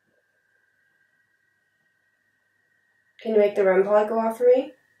 Can you make the REM pod go off for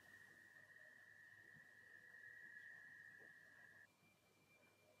me?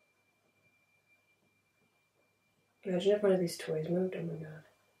 Imagine if one of these toys moved. Oh my god.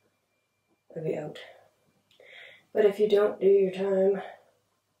 I'd be out. But if you don't do your time,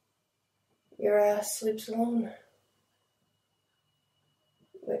 your ass sleeps alone.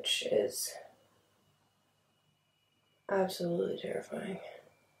 Which is absolutely terrifying.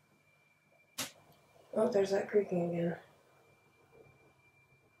 Oh, there's that creaking again.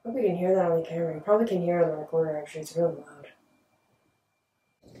 I hope you can hear that on the camera. You probably can hear it on the recorder actually, it's really loud.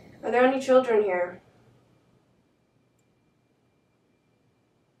 Are there any children here?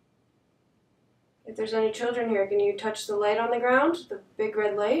 If there's any children here, can you touch the light on the ground? The big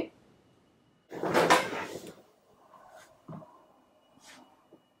red light?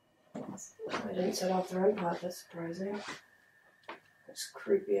 I didn't set off the REM pod, that's surprising. Those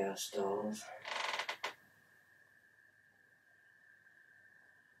creepy ass dolls.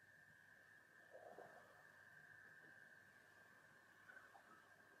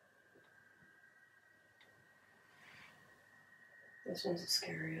 This one's the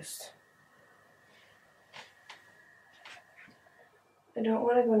scariest. I don't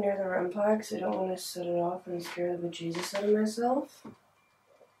want to go near the REM pod because I don't want to set it off and scare the bejesus out of myself.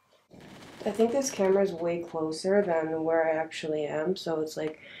 I think this camera is way closer than where I actually am, so it's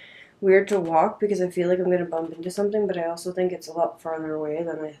like weird to walk because I feel like I'm going to bump into something, but I also think it's a lot farther away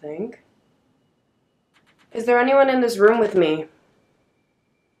than I think. Is there anyone in this room with me?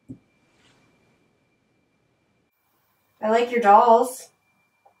 I like your dolls.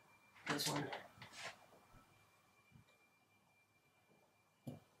 This one.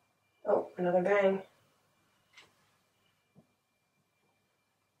 Oh, another bang.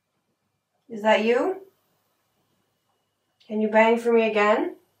 Is that you? Can you bang for me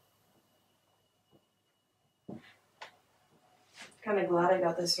again? Kind of glad I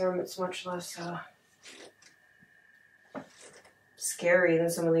got this room. It's much less scary than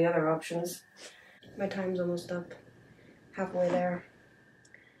some of the other options. My time's almost up. Halfway there.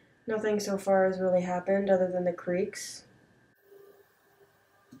 Nothing so far has really happened other than the creaks.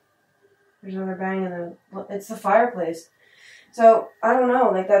 There's another bang in the... It's the fireplace. So, I don't know,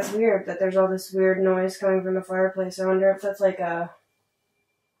 like, that's weird that there's all this weird noise coming from the fireplace. I wonder if that's like a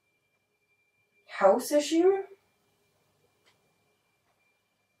house issue?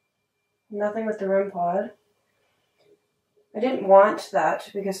 Nothing with the REM pod. I didn't want that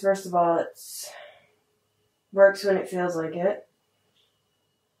because, first of all, it works when it feels like it.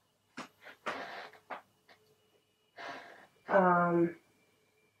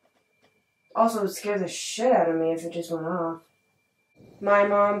 Also, it would scare the shit out of me if it just went off. My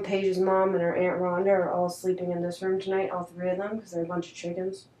mom, Paige's mom, and her Aunt Rhonda are all sleeping in this room tonight, all three of them, because they're a bunch of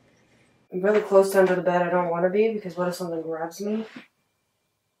chickens. I'm really close to under the bed. I don't want to be, because what if something grabs me?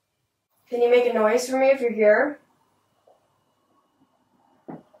 Can you make a noise for me if you're here?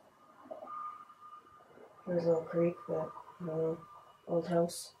 There's a little creek, but I don't know. Old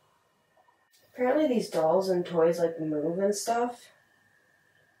house. Apparently these dolls and toys like move and stuff.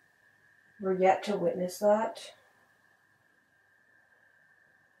 We're yet to witness that.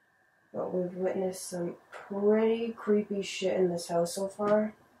 But we've witnessed some pretty creepy shit in this house so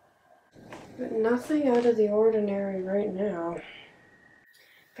far. But nothing out of the ordinary right now.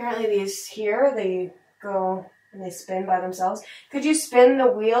 Apparently these here, they go and they spin by themselves. Could you spin the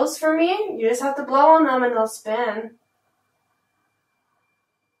wheels for me? You just have to blow on them and they'll spin.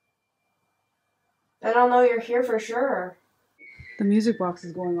 Then I'll know you're here for sure. The music box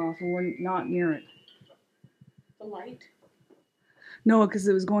is going off and we're not near it. The light? No, because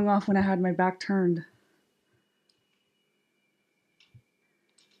it was going off when I had my back turned.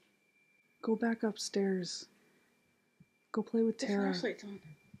 Go back upstairs. Go play with Tara. The flashlight's on.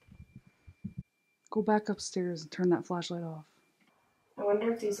 Go back upstairs and turn that flashlight off. I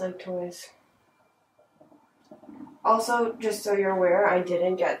wonder if these like toys. Also, just so you're aware, I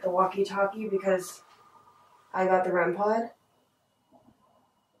didn't get the walkie-talkie because I got the REM pod.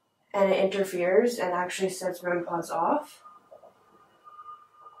 And it interferes and actually sets REM pods off.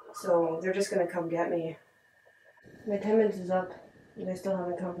 So they're just gonna come get me. My 10 minutes is up and they still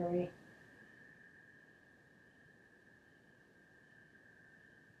haven't come for me.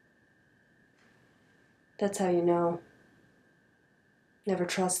 That's how you know. Never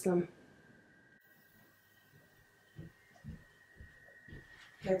trust them.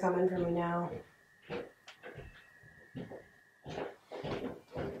 They're coming for me now.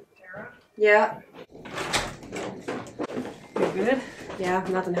 Tara? Yeah. You good? Yeah,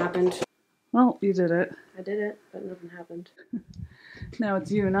 nothing happened. Well, you did it. I did it, but nothing happened. Now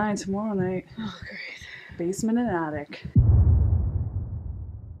it's you and I tomorrow night. Oh, great. Basement and attic.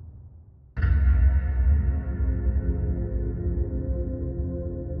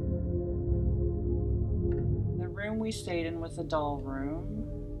 The room we stayed in was a doll room,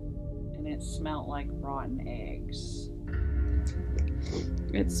 and it smelled like rotten eggs.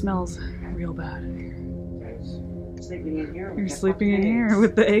 It smells real bad in here. Sleeping in here. You're sleeping in here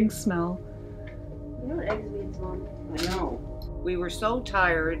with the egg smell. You know what eggs means, Mom? I know. We were so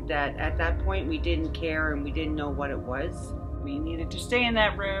tired that at that point we didn't care and we didn't know what it was. We needed to stay in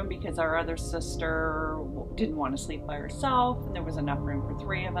that room because our other sister didn't want to sleep by herself, and there was enough room for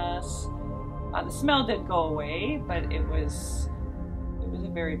three of us. The smell did go away, but it was a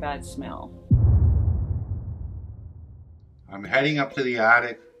very bad smell. I'm heading up to the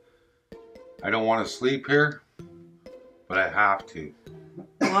attic. I don't want to sleep here, but I have to.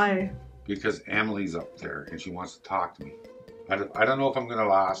 Why? Because Emily's up there and she wants to talk to me. I don't know if I'm going to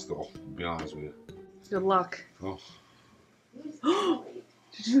last though, to be honest with you. Good luck. Oh.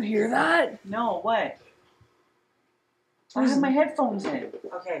 Did you hear that? No, what? I have my headphones in.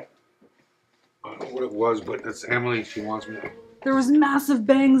 Okay. I don't know what it was, but it's Emily. She wants me to... There was massive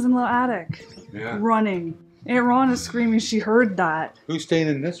bangs in the attic. Yeah. Running. Aunt Ron is screaming she heard that. Who's staying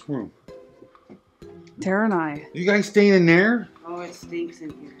in this room? Tara and I. You guys staying in there? Oh, it stinks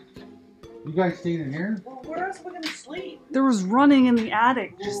in here. You guys staying in here? Well, where else are we going to sleep? There was running in the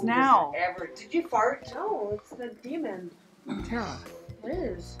attic just now. Ever. Did you fart? No, it's the demon. Tara. It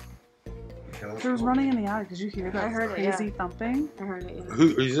is. There was running in the attic. Did you hear that? I heard it, crazy thumping? I heard it, yeah.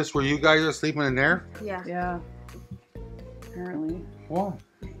 Who, is this where you guys are sleeping in there? Yeah. Yeah. Apparently. Why?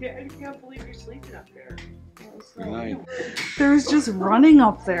 Yeah, I can't believe you're sleeping up there. Good night. There was just running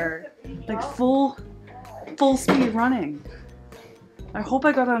up there. Like full speed running. I hope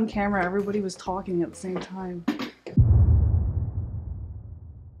I got it on camera. Everybody was talking at the same time.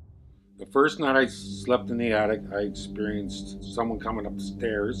 The first night I slept in the attic, I experienced someone coming up the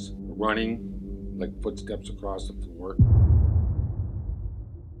stairs, running, like footsteps across the floor.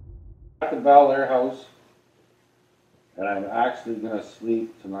 At the Bellaire House, and I'm actually going to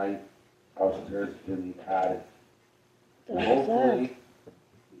sleep tonight upstairs in the attic. And hopefully,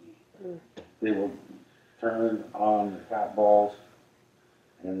 They will turn on the cat balls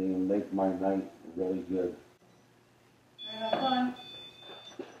and they will make my night really good. Have fun.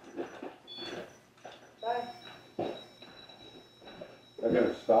 Bye. They're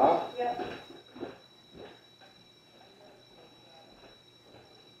gonna stop? Yep.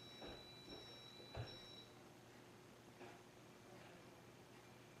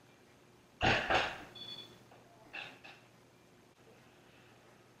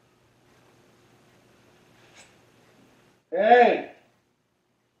 Hey!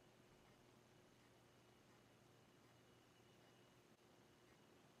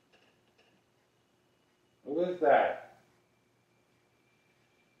 Who is that?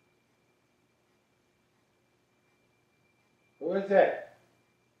 Who is it?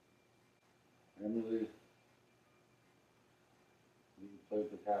 Emily. You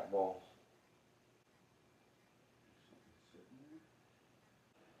played the cat balls.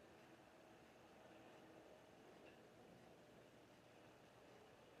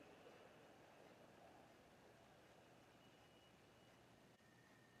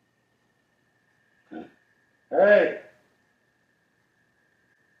 Hey!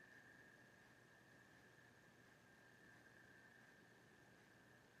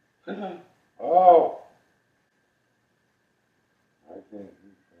 Oh! I can't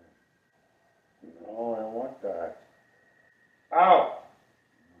eat that. No, I don't want that. Ow!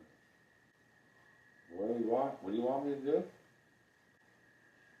 What do you want? What do you want me to do?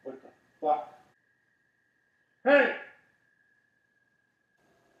 What the fuck? Hey!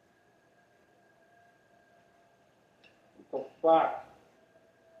 What the fuck?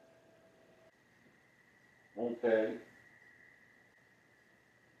 Okay.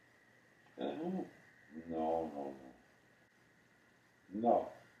 No, no, no. No.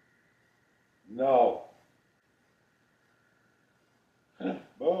 No.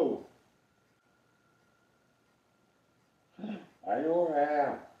 Boo. I know where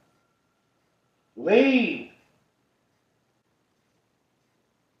I am. Leave!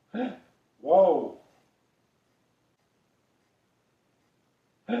 Whoa.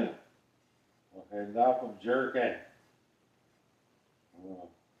 Okay, enough of jerking.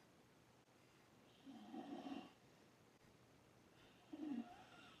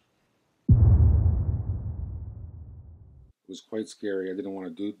 It was quite scary. I didn't want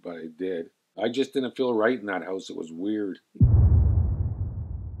to do it, but I did. I just didn't feel right in that house. It was weird.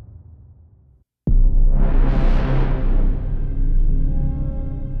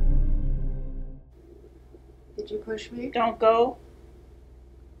 Did you push me? Don't go.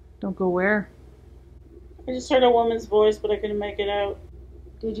 Don't go where? I just heard a woman's voice, but I couldn't make it out.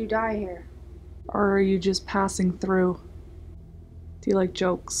 Did you die here? Or are you just passing through? Do you like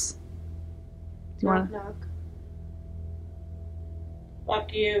jokes? Do you Knock, want knock.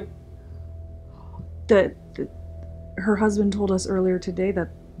 Fuck you. Her husband told us earlier today that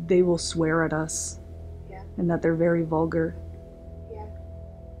they will swear at us. Yeah. And that they're very vulgar. Yeah.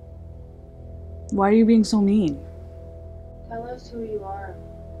 Why are you being so mean? Tell us who you are.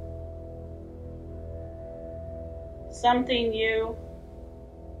 Something you.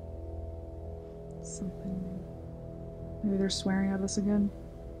 Something. Maybe they're swearing at us again.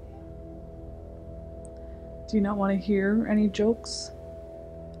 Do you not want to hear any jokes?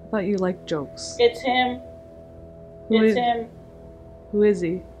 I thought you liked jokes. It's him. Who It's is- him. Who is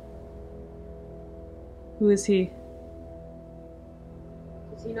he? Who is he?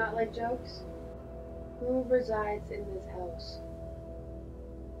 Does he not like jokes? Who resides in this house?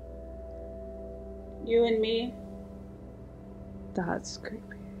 You and me. That's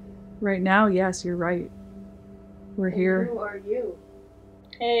creepy. Right now, yes, you're right. We're And here. Who are you?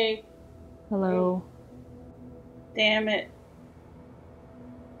 Hey, Hello. damn it.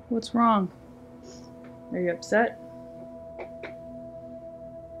 What's wrong? Are you upset?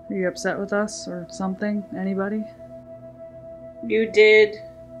 Are you upset with us or something? Anybody? You did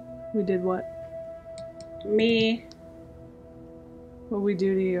We did what? me. What'd we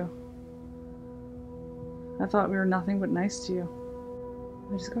do to you? I thought we were nothing but nice to you.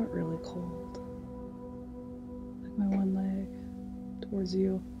 I just got really cold. Like my one leg towards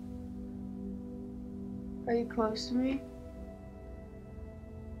you. Are you close to me?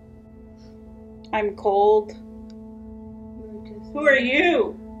 I'm cold. Who are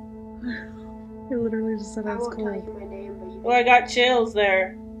you? I literally just said I I was won't tell cold. you my name, but you. Well, I got chills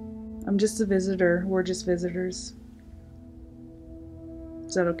there. I'm just a visitor. We're just visitors.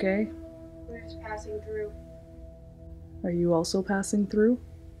 Is that okay? We're just passing through. Are you also passing through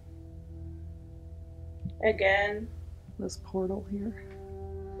Again. this portal here?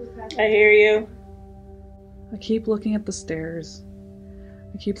 We're passing I hear you. I keep looking at the stairs.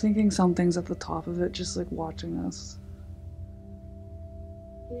 I keep thinking something's at the top of it, just like watching us.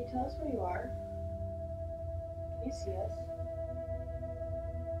 Can you tell us where you are? Can you see us?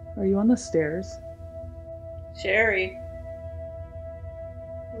 Are you on the stairs? Sherry.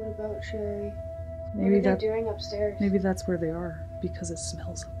 What about Sherry? Maybe what are they doing upstairs? Maybe that's where they are, because it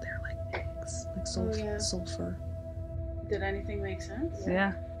smells up there like eggs, like sulfur. Did anything make sense?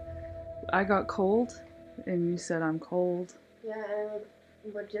 Yeah. I got cold, and you said I'm cold. Yeah,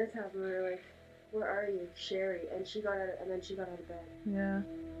 and what just happened, we were like, where are you, Sherry? And she got out, and then she got out of bed. Yeah.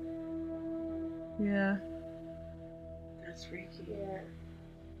 Yeah. That's freaky. Yeah.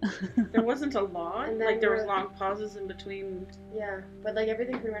 There wasn't a lot. And then Like there was long pauses in between. Yeah, but like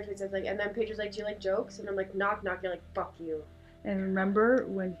everything pretty much made sense. Like, and then Paige was like, "Do you like jokes?" And I'm like, "Knock, knock." You're like, "Fuck you." And remember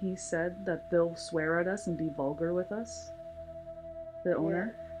when he said that they'll swear at us and be vulgar with us? The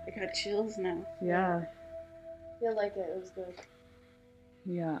owner? I got chills now. Yeah. Yeah, I liked it. It was good.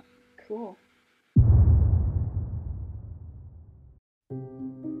 Yeah. Cool.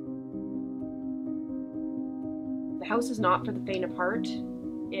 The house is not for the faint of heart.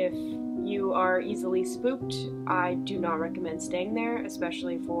 If you are easily spooked, I do not recommend staying there,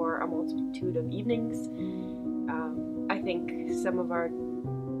 especially for a multitude of evenings. I think some of our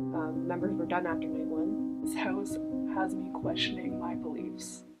members were done after night one. This house has me questioning my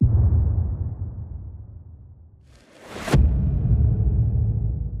beliefs.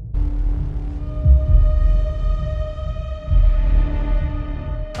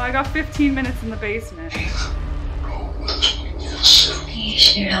 I got 15 minutes in the basement. You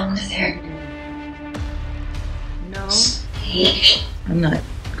should down with her. No. I'm not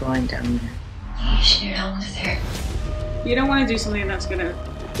going down there. You should down with her. You don't want to do something that's gonna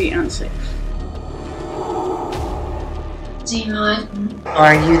be unsafe. Demon.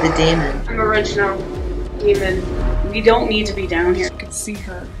 Are you the demon? I'm original demon. We don't need to be down here. I could see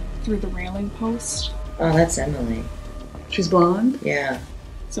her through the railing post. Oh, that's Emily. She's blonde? Yeah.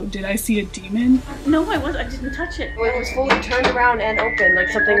 So did I see a demon? No, I didn't touch it. It was fully turned around and open, like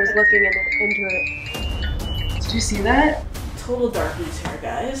something was looking into it. Did you see that? Total darkness here,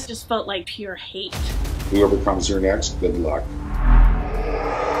 guys. Just felt like pure hate. Whoever comes here next, good luck.